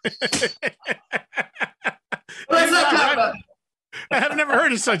 I've never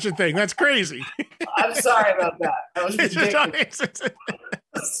heard of such a thing. That's crazy. I'm sorry about that. That was ridiculous.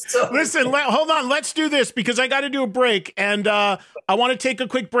 Listen, hold on. Let's do this because I got to do a break. And I want to take a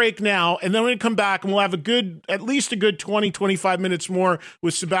quick break now. And then we're going to come back and we'll have at least a good 20, 25 minutes more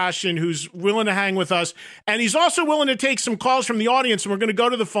with Sebastian, who's willing to hang with us. And he's also willing to take some calls from the audience. And we're going to go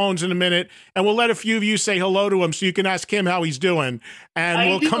to the phones in a minute. And we'll let a few of you say hello to him so you can ask him how he's doing. And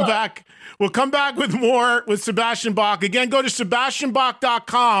we'll come back. We'll come back with more with Sebastian Bach. Again, go to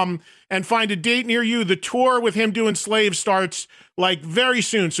SebastianBach.com and find a date near you. The tour with him doing Slave starts like very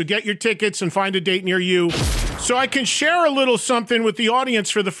soon. So get your tickets and find a date near you. So I can share a little something with the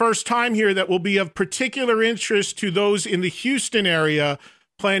audience for the first time here that will be of particular interest to those in the Houston area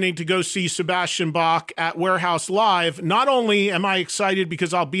planning to go see Sebastian Bach at Warehouse Live. Not only am I excited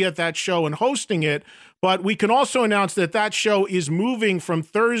because I'll be at that show and hosting it, but we can also announce that that show is moving from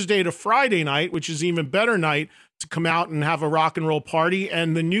Thursday to Friday night, which is an even better night to come out and have a rock and roll party.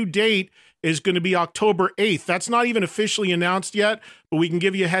 And the new date is going to be October 8th. That's not even officially announced yet, but we can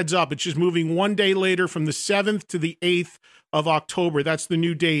give you a heads up. It's just moving one day later from the 7th to the 8th of October. That's the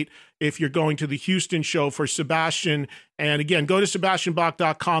new date if you're going to the Houston show for Sebastian. And again, go to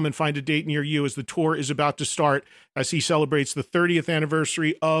SebastianBach.com and find a date near you as the tour is about to start as he celebrates the 30th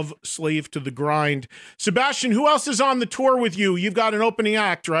anniversary of Slave to the Grind. Sebastian, who else is on the tour with you? You've got an opening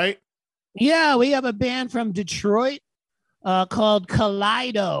act, right? Yeah, we have a band from Detroit called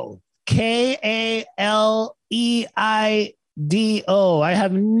Kaleido. Kaleido. I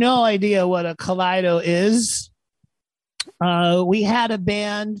have no idea what a Kaleido is. We had a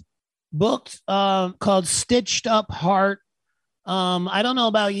band booked called Stitched Up Heart. I don't know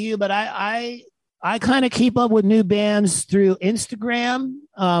about you, but I kind of keep up with new bands through Instagram,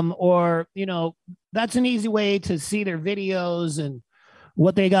 or, you know, that's an easy way to see their videos and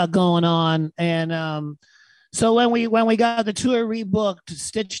what they got going on. And so when we got the tour rebooked,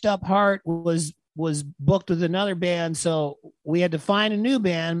 Stitched Up Heart was booked with another band. So we had to find a new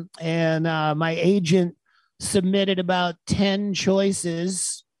band, and my agent submitted about 10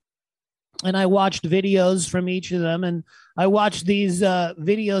 choices, and I watched videos from each of them. And I watched these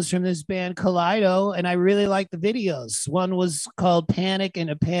videos from this band Kaleido, and I really liked the videos. One was called Panic in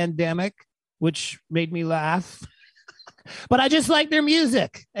a Pandemic, which made me laugh. But I just like their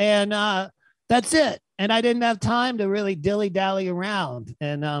music, and that's it. And I didn't have time to really dilly-dally around.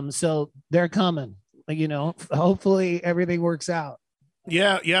 And so they're coming, you know, hopefully everything works out.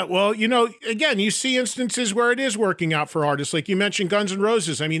 Yeah. Well, you know, again, you see instances where it is working out for artists. Like you mentioned Guns N'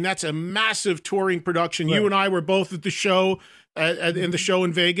 Roses. I mean, that's a massive touring production. Right. You and I were both at the show, in the show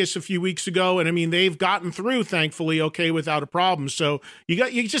in Vegas a few weeks ago. And I mean, they've gotten through, thankfully, okay, without a problem. So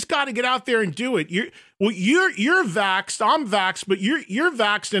you just got to get out there and do it. You're vaxxed, I'm vaxxed, but you're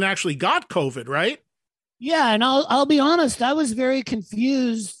vaxxed and actually got COVID, right? Yeah, and I'll be honest, I was very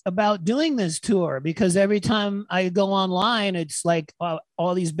confused about doing this tour because every time I go online, it's like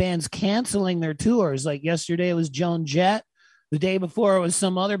all these bands canceling their tours. Like yesterday it was Joan Jett. The day before it was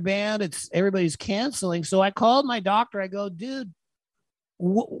some other band. Everybody's canceling. So I called my doctor. I go, dude,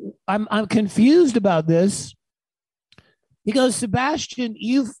 I'm confused about this. He goes, Sebastian,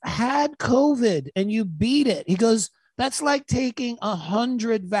 you've had COVID and you beat it. He goes, that's like taking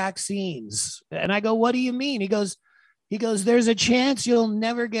 100 vaccines. And I go, what do you mean? He goes, there's a chance you'll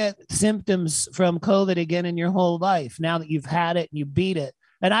never get symptoms from COVID again in your whole life now that you've had it and you beat it.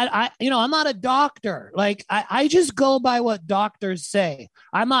 And I'm not a doctor. Like I just go by what doctors say.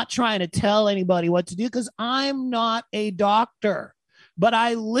 I'm not trying to tell anybody what to do because I'm not a doctor, but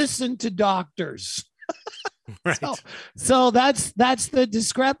I listen to doctors. Right. So that's the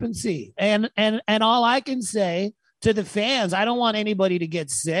discrepancy. And all I can say to the fans, I don't want anybody to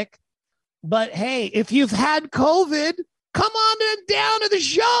get sick, but hey, if you've had COVID, come on down to the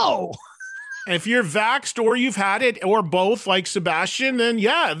show. If you're vaxxed or you've had it or both, like Sebastian, then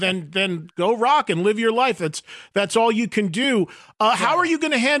then go rock and live your life. That's all you can do. How are you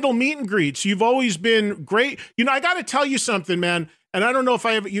going to handle meet and greets? You've always been great. I got to tell you something, man. And I don't know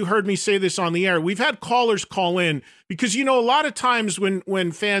if you heard me say this on the air. We've had callers call in because, a lot of times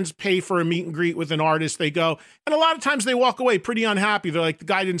when fans pay for a meet and greet with an artist, they go, and a lot of times they walk away pretty unhappy. They're like, the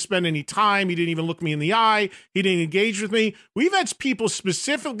guy didn't spend any time. He didn't even look me in the eye. He didn't engage with me. We've had people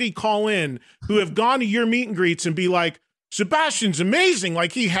specifically call in who have gone to your meet and greets and be like, Sebastian's amazing.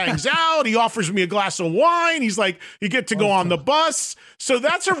 Like, he hangs out. He offers me a glass of wine. He's like, you get to go on the bus. So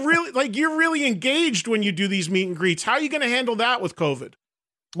that's you're really engaged when you do these meet and greets. How are you going to handle that with COVID?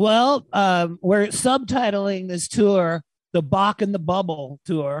 Well, we're subtitling this tour, the Bach and the Bubble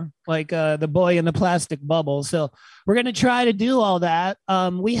tour, like the boy in the plastic bubble. So we're going to try to do all that.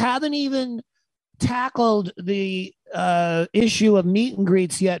 We haven't even tackled the issue of meet and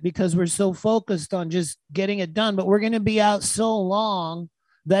greets yet because we're so focused on just getting it done. But we're going to be out so long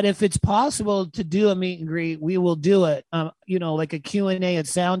that if it's possible to do a meet and greet, we will do it. Like a Q&A at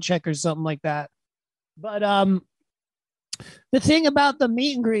Soundcheck or something like that. But the thing about the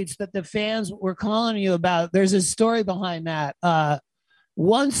meet and greets that the fans were calling you about, there's a story behind that.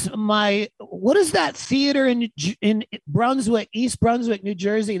 What is that theater in Brunswick, East Brunswick, New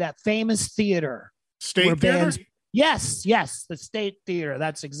Jersey, that famous theater? State Theater? Yes, the State Theater.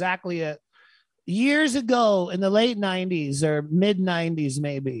 That's exactly it. Years ago in the late 90s or mid 90s,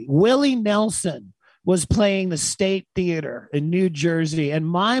 maybe, Willie Nelson was playing the State Theater in New Jersey. And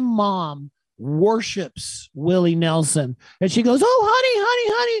my mom worships Willie Nelson. And she goes, oh,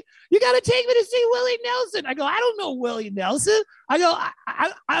 honey, you got to take me to see Willie Nelson. I go, I don't know Willie Nelson. I go,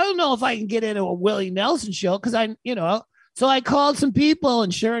 I don't know if I can get into a Willie Nelson show because so I called some people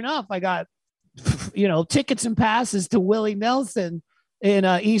and sure enough, I got, tickets and passes to Willie Nelson in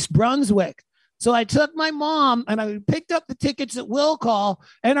East Brunswick. So I took my mom and I picked up the tickets at Will Call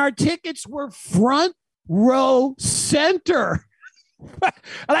and our tickets were front row center.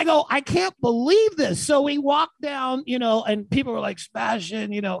 And I go, I can't believe this. So we walked down, and people were like,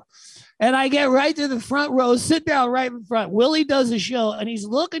 Sebastian, and I get right to the front row, sit down right in front. Willie does a show and he's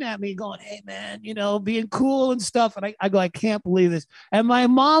looking at me going, hey, man, being cool and stuff. And I go, I can't believe this. And my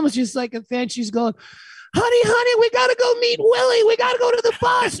mom was just like a fan. She's going, honey, we got to go meet Willie. We got to go to the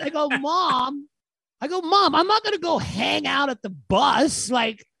bus. I go, Mom, I'm not going to go hang out at the bus.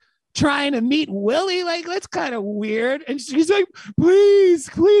 Like, trying to meet Willie, like that's kind of weird. And she's like, please.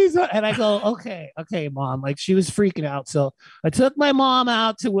 And I go, okay, Mom. Like she was freaking out. So I took my mom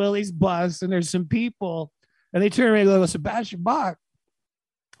out to Willie's bus and there's some people and they turn around and go, Sebastian Bach.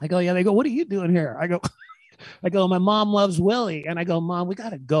 I go, yeah. They go, what are you doing here? I go, my mom loves Willie. And I go, Mom, we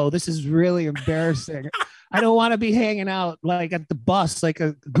got to go. This is really embarrassing. I don't want to be hanging out like at the bus, like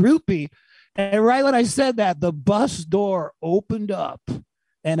a groupie. And right when I said that, the bus door opened up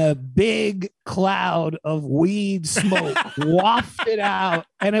and a big cloud of weed smoke wafted out.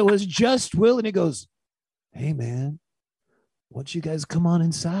 And it was just Will. And he goes, hey, man, why don't you guys come on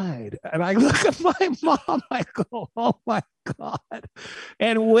inside? And I look at my mom. I go, oh, my God.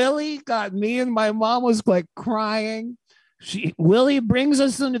 And Willie got me and my mom was like crying. Willie brings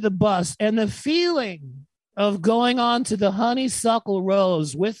us into the bus. And the feeling of going on to the Honeysuckle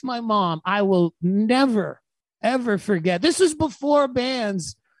Rose with my mom, I will never ever forget. This was before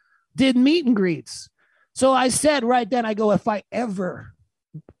bands did meet and greets. So I said right then, I go, if I ever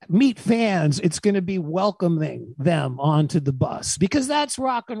meet fans, it's going to be welcoming them onto the bus because that's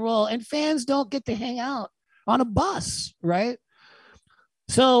rock and roll and fans don't get to hang out on a bus, right?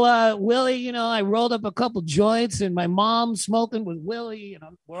 So Willie, I rolled up a couple joints and my mom smoking with Willie.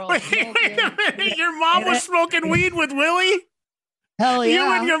 We're all wait a minute. Your mom was smoking weed with Willie? Hell yeah.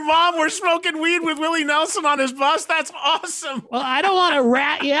 You and your mom were smoking weed with Willie Nelson on his bus? That's awesome. Well, I don't want to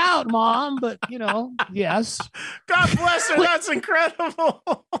rat you out, Mom, but, yes. God bless her. That's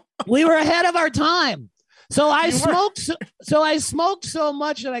incredible. We were ahead of our time. So I smoked so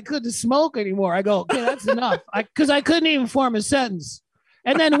much that I couldn't smoke anymore. I go, okay, that's enough. Because I couldn't even form a sentence.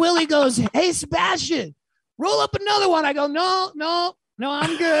 And then Willie goes, hey, Sebastian, roll up another one. I go, no,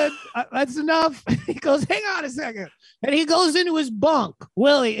 I'm good. That's enough. He goes, hang on a second. And he goes into his bunk,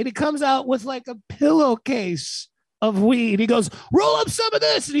 Willie, and he comes out with like a pillowcase of weed. He goes, roll up some of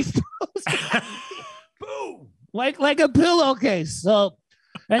this. And he throws it. Boom. Like a pillowcase. So,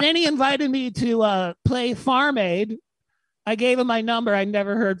 and then he invited me to play Farm Aid. I gave him my number. I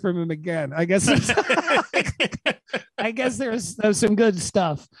never heard from him again. I guess there's some good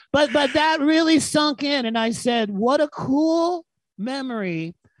stuff. But that really sunk in. And I said, what a cool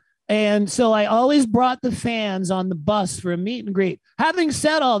memory. And so I always brought the fans on the bus for a meet and greet. Having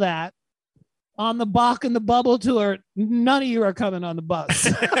said all that, on the Bach and the Bubble tour, none of you are coming on the bus.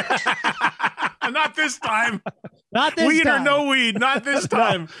 Not this time. Not this weed time. Weed or no weed, not this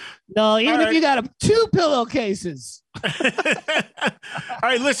time. No, even if you got 2 pillowcases. All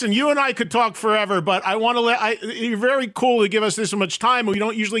right, listen, you and I could talk forever, but I want to you're very cool to give us this much time. We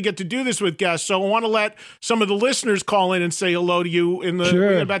don't usually get to do this with guests, so I want to let some of the listeners call in and say hello to you in the we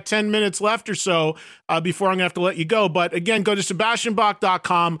got about 10 minutes left or so before I'm going to have to let you go. But again, go to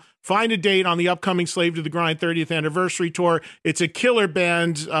SebastianBach.com. Find a date on the upcoming Slave to the Grind 30th anniversary tour. It's a killer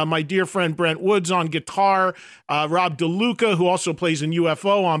band. My dear friend Brent Woods on guitar, Rob DeLuca, who also plays in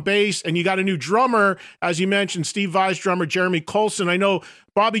UFO, on bass, and you got a new drummer, as you mentioned, Steve Vai's drummer, Jeremy Colson. I know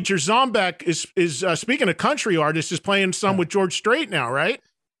Bobby Jerzombek is speaking of country artists, is playing some with George Strait now, right?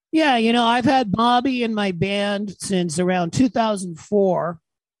 Yeah, I've had Bobby in my band since around 2004,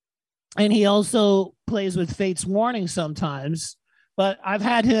 and he also plays with Fate's Warning sometimes. But I've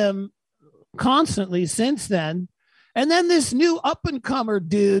had him constantly since then. And then this new up-and-comer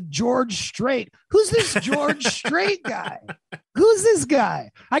dude, George Strait. Who's this George Strait guy? Who's this guy?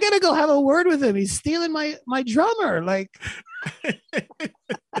 I got to go have a word with him. He's stealing my drummer. Like,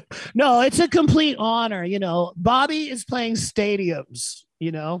 no, it's a complete honor. Bobby is playing stadiums,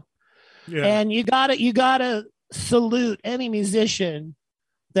 Yeah. And you gotta salute any musician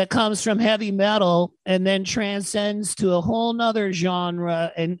that comes from heavy metal and then transcends to a whole nother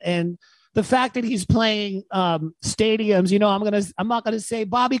genre. And the fact that he's playing stadiums, I'm not gonna say,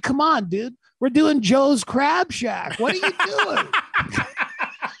 Bobby, come on, dude, we're doing Joe's Crab Shack. What are you doing?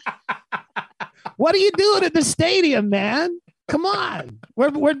 What are you doing at the stadium, man? Come on,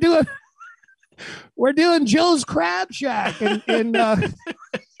 we're doing Joe's Crab Shack in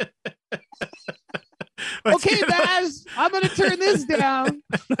okay, Baz, I'm going to turn this down.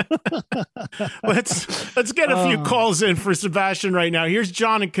 Let's get a few calls in for Sebastian right now. Here's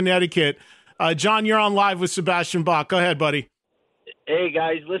John in Connecticut. John, you're on live with Sebastian Bach. Go ahead, buddy. Hey,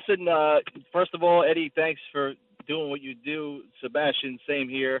 guys. Listen, first of all, Eddie, thanks for doing what you do. Sebastian, same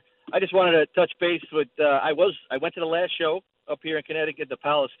here. I just wanted to touch base with I went to the last show up here in Connecticut, the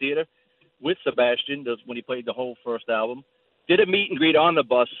Palace Theater, with Sebastian when he played the whole first album. Did a meet and greet on the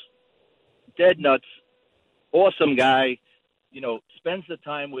bus. Dead nuts. Awesome guy, spends the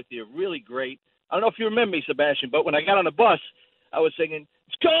time with you, really great. I don't know if you remember me, Sebastian, but when I got on the bus, I was singing,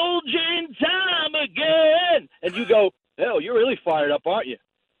 "It's cold gin time again," and you go, "Hell, you're really fired up, aren't you?"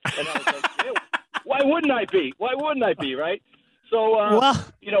 And I was like, yeah, why wouldn't I be? Why wouldn't I be, right? So, and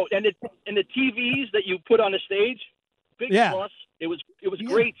the TVs that you put on the stage, big plus. It was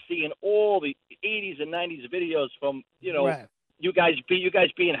great seeing all the 80s and 90s videos from, right. You guys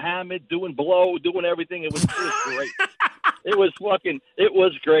being hammered, doing blow, doing everything. It was great. It was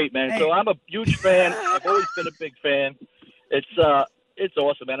great, man. Hey. So I'm a huge fan. I've always been a big fan. It's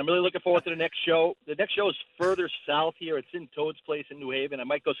awesome, man. I'm really looking forward to the next show. The next show is further south here. It's in Toad's Place in New Haven. I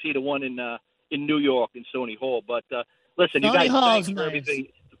might go see the one in New York in Sony Hall. But listen, you guys, thanks for everything.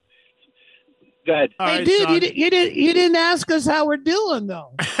 Go ahead. Hey, right, dude, you didn't ask us how we're doing,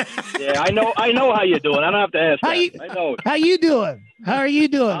 though. Yeah, I know how you're doing. I don't have to ask. I know. How you doing? How are you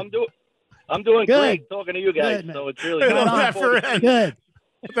doing? I'm doing good. Great talking to you guys. Good, so it's really good. Good.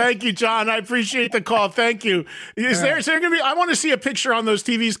 Thank you, John. I appreciate the call. Thank you. Is there going to be? I want to see a picture on those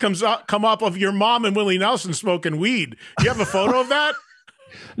TVs come up of your mom and Willie Nelson smoking weed. You have a photo of that?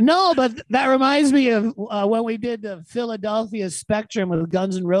 No, but that reminds me of when we did the Philadelphia Spectrum with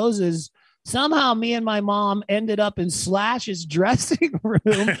Guns N' Roses. Somehow me and my mom ended up in Slash's dressing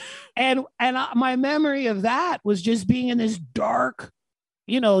room. and my memory of that was just being in this dark,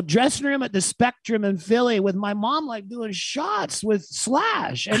 dressing room at the Spectrum in Philly with my mom, like doing shots with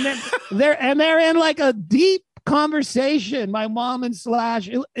Slash. And then they're in like a deep conversation, my mom and Slash.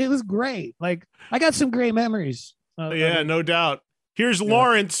 It was great. Like, I got some great memories. Yeah, no doubt. Here's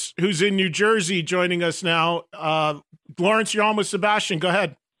Lawrence, who's in New Jersey, joining us now. Lawrence, you're on with Sebastian. Go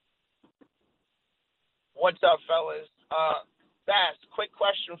ahead. What's up, fellas? Bass, quick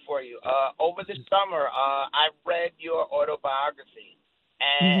question for you. Over the summer, I read your autobiography,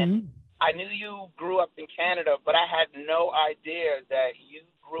 and I knew you grew up in Canada, but I had no idea that you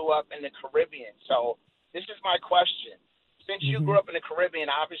grew up in the Caribbean. So this is my question. Since you grew up in the Caribbean,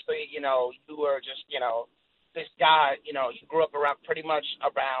 obviously, you were just, this guy, you grew up pretty much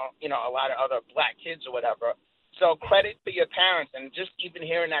around, a lot of other black kids or whatever. So credit to your parents, and just even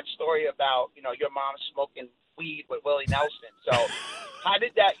hearing that story about, your mom smoking weed with Willie Nelson. So how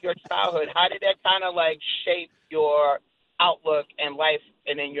did your childhood, how did that kind of like shape your outlook and life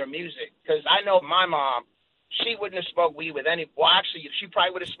and in your music? Because I know my mom, she wouldn't have smoked weed with any, well, actually, she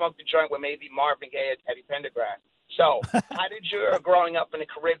probably would have smoked a joint with maybe Marvin Gaye or Teddy Pendergrass. So how did your growing up in the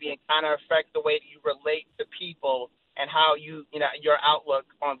Caribbean kind of affect the way that you relate to people and how your outlook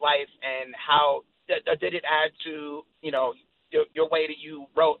on life, and how did it add to, your way that you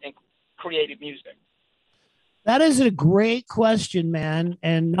wrote and created music? That is a great question, man,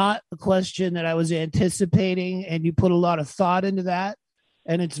 and not a question that I was anticipating. And you put a lot of thought into that,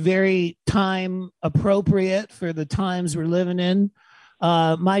 and it's very time appropriate for the times we're living in.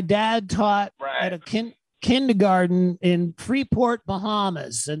 My dad taught at a kindergarten in Freeport,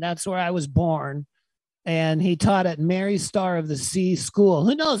 Bahamas, and that's where I was born. And he taught at Mary Star of the Sea School.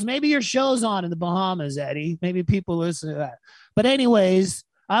 Who knows? Maybe your show's on in the Bahamas, Eddie. Maybe people listen to that. But anyways,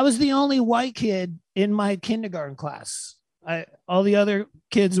 I was the only white kid in my kindergarten class. All the other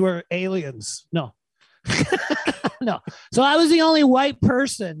kids were aliens. No. No. So I was the only white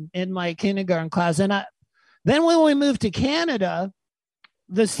person in my kindergarten class. And then when we moved to Canada,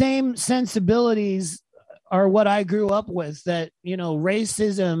 the same sensibilities are what I grew up with, that,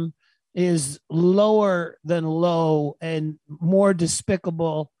 racism is lower than low and more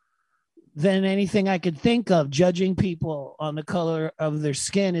despicable than anything I could think of. Judging people on the color of their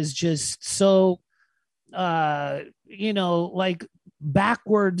skin is just so, like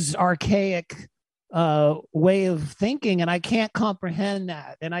backwards, archaic way of thinking. And I can't comprehend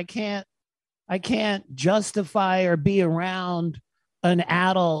that. And I can't justify or be around an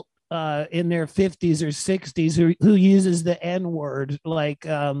adult in their 50s or 60s who uses the N-word. Like,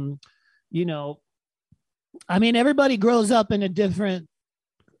 everybody grows up in a different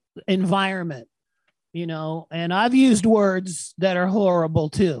environment, and I've used words that are horrible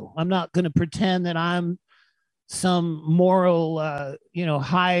too. I'm not going to pretend that I'm some moral,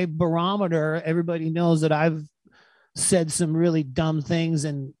 high barometer. Everybody knows that I've said some really dumb things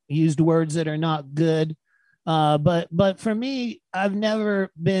and used words that are not good. But for me, I've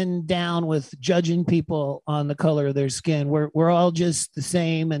never been down with judging people on the color of their skin. We're all just the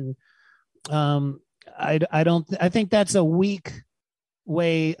same. And I think that's a weak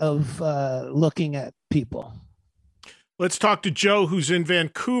way of looking at people. Let's talk to Joe, who's in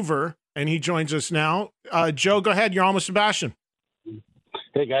Vancouver, and he joins us now. Joe, go ahead. You're almost Sebastian.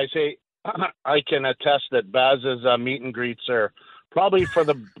 Hey, guys. Hey, I can attest that Baz's meet and greets are probably for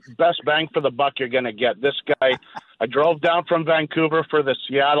the best bang for the buck you're going to get. This guy, I drove down from Vancouver for the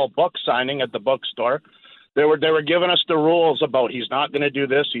Seattle book signing at the bookstore. They were giving us the rules about he's not going to do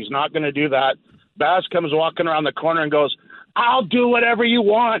this, he's not going to do that. Baz comes walking around the corner and goes, "I'll do whatever you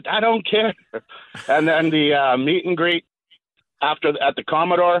want. I don't care." And then the meet and greet at the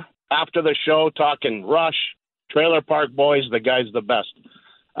Commodore after the show, talking Rush, Trailer Park Boys. The guy's the best.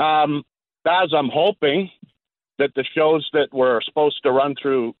 Baz, I'm hoping that the shows that were supposed to run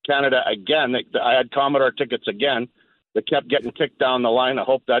through Canada again, I had Commodore tickets again, that kept getting kicked down the line. I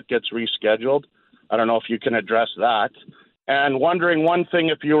hope that gets rescheduled. I don't know if you can address that. And wondering one thing,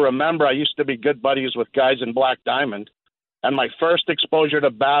 if you remember, I used to be good buddies with guys in Black Diamond. And my first exposure to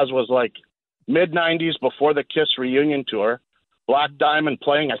Baz was like mid-'90s before the Kiss reunion tour. Black Diamond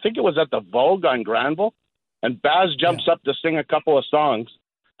playing, I think it was at the Vogue on Granville. And Baz jumps up to sing a couple of songs.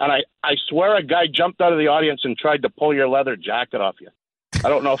 And I swear a guy jumped out of the audience and tried to pull your leather jacket off you. I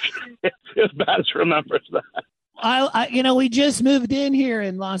don't know if Baz remembers that. We just moved in here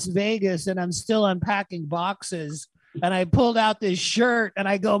in Las Vegas, and I'm still unpacking boxes. And I pulled out this shirt, and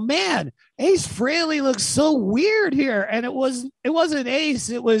I go, "Man, Ace Frehley looks so weird here." And it wasn't Ace;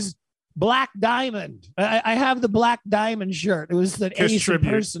 it was Black Diamond. I have the Black Diamond shirt. It was the Kiss Ace tribute.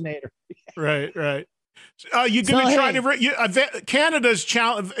 Impersonator. Right. You're going to try to Canada's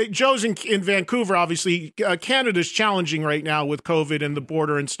challenge. Joe's in Vancouver, obviously. Canada's challenging right now with COVID and the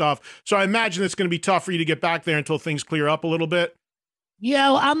border and stuff. So I imagine it's going to be tough for you to get back there until things clear up a little bit.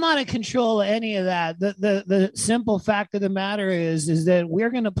 Yeah, well, I'm not in control of any of that. The simple fact of the matter is that we're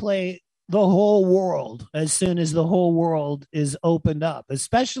going to play the whole world as soon as the whole world is opened up,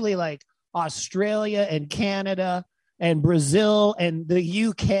 especially like Australia and Canada and Brazil and the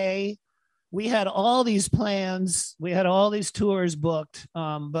UK. We had all these plans. We had all these tours booked,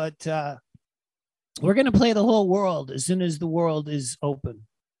 but we're going to play the whole world as soon as the world is open.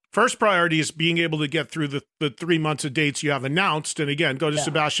 First priority is being able to get through the 3 months of dates you have announced. And again, go to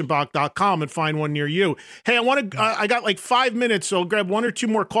SebastianBach.com and find one near you. Hey, I got like 5 minutes, so I'll grab one or two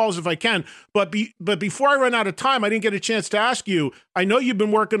more calls if I can. But before I run out of time, I didn't get a chance to ask you, I know you've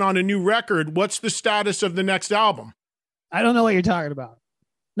been working on a new record. What's the status of the next album? I don't know what you're talking about.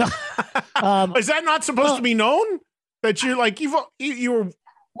 No. Is that not supposed to be known? That you're like, you were,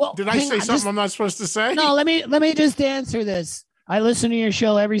 did I say something I'm not supposed to say? No, let me just answer this. I listen to your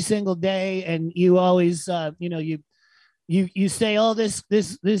show every single day, and you always, you you say, oh,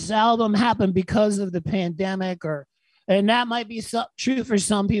 this album happened because of the pandemic, and that might be true for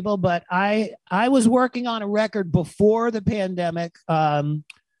some people, but I was working on a record before the pandemic,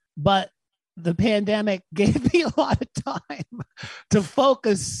 but the pandemic gave me a lot of time to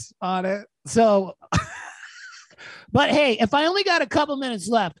focus on it. So, but hey, if I only got a couple minutes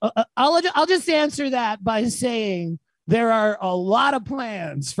left, I'll just answer that by saying there are a lot of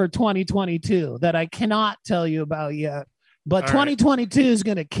plans for 2022 that I cannot tell you about yet. But 2022 is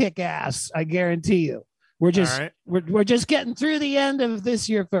going to kick ass. I guarantee you. We're just getting through the end of this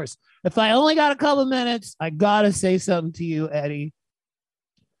year first. If I only got a couple minutes, I got to say something to you, Eddie.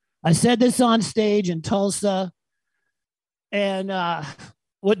 I said this on stage in Tulsa. And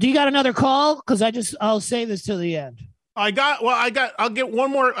what do you got another call? Because I'll say this till the end. I'll get one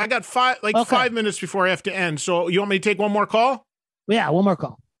more. I got 5 minutes before I have to end. So you want me to take one more call? Yeah, one more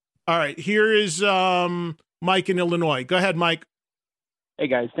call. All right. Here is Mike in Illinois. Go ahead, Mike. Hey,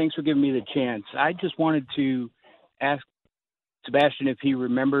 guys. Thanks for giving me the chance. I just wanted to ask Sebastian if he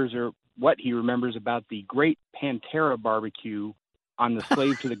remembers or what he remembers about the Great Pantera Barbecue on the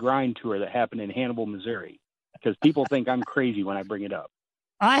Slave to the Grind tour that happened in Hannibal, Missouri, because people think I'm crazy when I bring it up.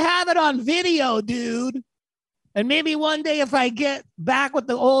 I have it on video, dude. And maybe one day if I get back with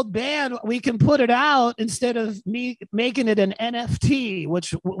the old band, we can put it out instead of me making it an NFT,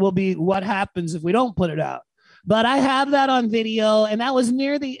 which will be what happens if we don't put it out. But I have that on video, and that was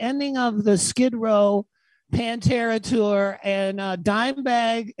near the ending of the Skid Row Pantera tour, and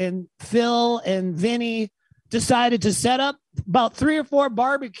Dimebag and Phil and Vinny decided to set up about 3 or 4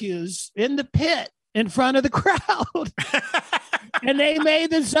 barbecues in the pit in front of the crowd. And they made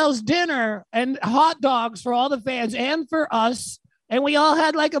themselves dinner and hot dogs for all the fans and for us. And we all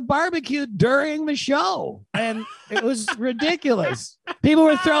had like a barbecue during the show. And it was ridiculous. People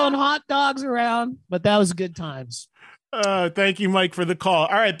were throwing hot dogs around, but that was good times. Thank you, Mike, for the call.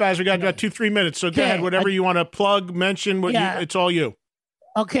 All right, Baz, we got about 2-3 minutes. So go ahead, whatever you want to plug, mention, it's all you.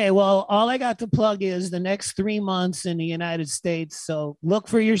 Okay, well, all I got to plug is the next 3 months in the United States. So look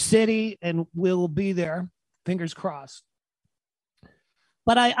for your city and we'll be there. Fingers crossed.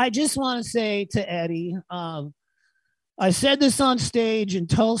 But I just want to say to Eddie, I said this on stage in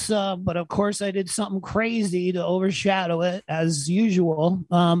Tulsa, but of course I did something crazy to overshadow it as usual.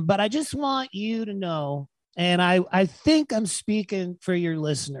 But I just want you to know, and I think I'm speaking for your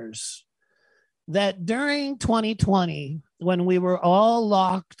listeners, that during 2020, when we were all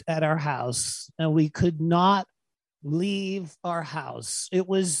locked at our house and we could not leave our house, it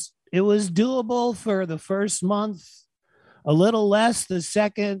was doable for the first month, a little less the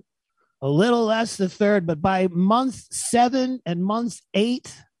second, a little less the third, but by month 7 and month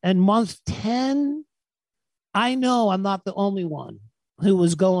 8 and month 10, I know I'm not the only one who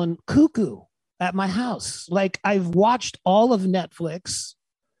was going cuckoo at my house. Like, I've watched all of Netflix.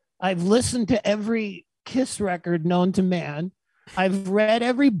 I've listened to every Kiss record known to man. I've read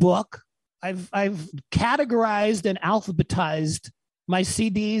every book. I've categorized and alphabetized my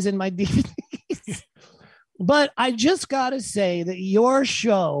CDs and my DVDs. But I just got to say that your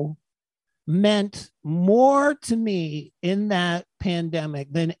show meant more to me in that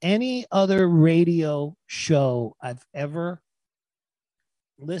pandemic than any other radio show I've ever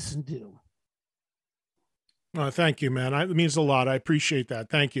listened to. Oh, thank you, man. It means a lot. I appreciate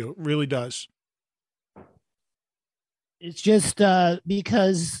that. Thank you. It really does. It's just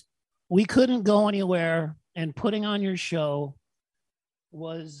because we couldn't go anywhere, and putting on your show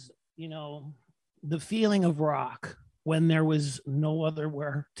was, the feeling of rock when there was no other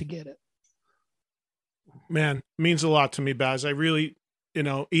where to get it. Man, it means a lot to me, Baz. I really,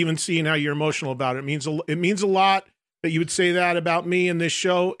 even seeing how you're emotional about it, it means a lot that you would say that about me in this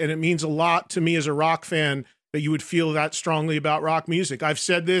show. And it means a lot to me as a rock fan that you would feel that strongly about rock music. I've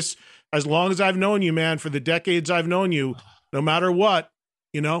said this as long as I've known you, man, for the decades I've known you, no matter what,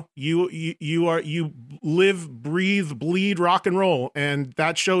 you live, breathe, bleed rock and roll. And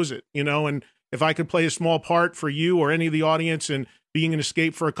that shows it, and if I could play a small part for you or any of the audience and being an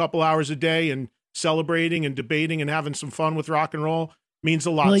escape for a couple hours a day and celebrating and debating and having some fun with rock and roll means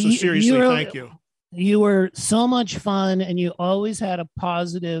a lot. Well, so seriously, thank you. You were so much fun, and you always had a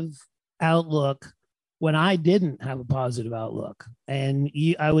positive outlook when I didn't have a positive outlook. And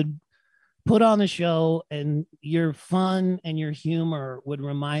I would put on the show, and your fun and your humor would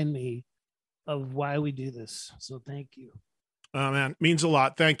remind me of why we do this. So thank you. Oh, man, means a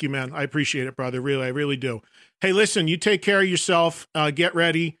lot. Thank you, man. I appreciate it, brother. Really, I really do. Hey, listen, you take care of yourself. Get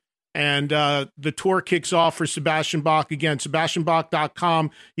ready. And the tour kicks off for Sebastian Bach again,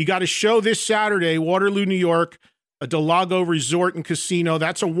 SebastianBach.com. You got a show this Saturday, Waterloo, New York. Del Lago Resort and Casino.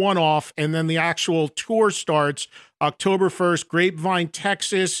 That's a one-off. And then the actual tour starts October 1st, Grapevine,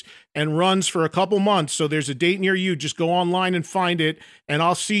 Texas, and runs for a couple months. So there's a date near you. Just go online and find it. And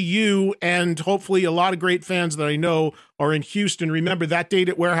I'll see you and hopefully a lot of great fans that I know are in Houston. Remember, that date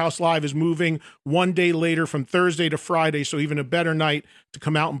at Warehouse Live is moving one day later from Thursday to Friday. So even a better night to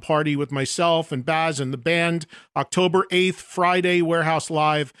come out and party with myself and Baz and the band. October 8th, Friday, Warehouse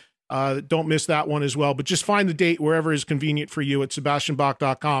Live. Don't miss that one as well. But just find the date wherever is convenient for you at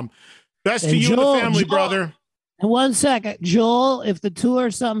SebastianBach.com. Best to you and the family, brother. And 1 second, Joel, if the tour,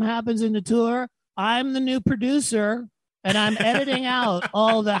 something happens in the tour, I'm the new producer and I'm editing out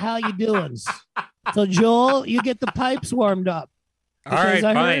all the how you doings. So Joel, you get the pipes warmed up. All right,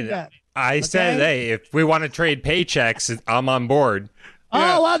 fine. I said, hey, if we want to trade paychecks, I'm on board.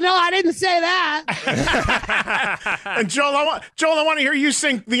 Oh, well, no, I didn't say that. And Joel, I want to hear you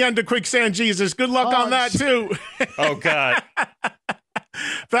sing the end of Quicksand Jesus. Good luck on that too. Oh God.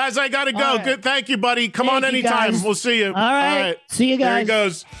 Baz, I gotta go. Right. Good, thank you, buddy. Come on anytime. We'll see you. All right. See you guys. There he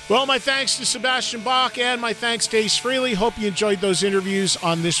goes. Well, my thanks to Sebastian Bach and my thanks to Ace Frehley. Hope you enjoyed those interviews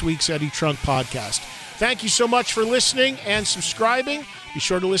on this week's Eddie Trunk podcast. Thank you so much for listening and subscribing. Be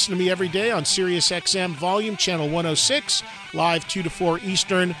sure to listen to me every day on SiriusXM Volume Channel 106, live 2 to 4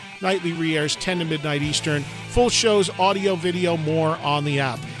 Eastern, nightly re-airs 10 to midnight Eastern, full shows, audio, video, more on the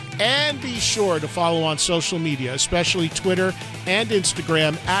app. And be sure to follow on social media, especially Twitter and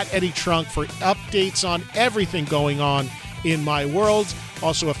Instagram, at Eddie Trunk for updates on everything going on in my world.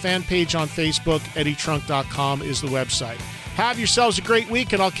 Also a fan page on Facebook, eddietrunk.com is the website. Have yourselves a great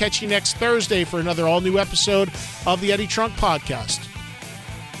week, and I'll catch you next Thursday for another all-new episode of the Eddie Trunk Podcast.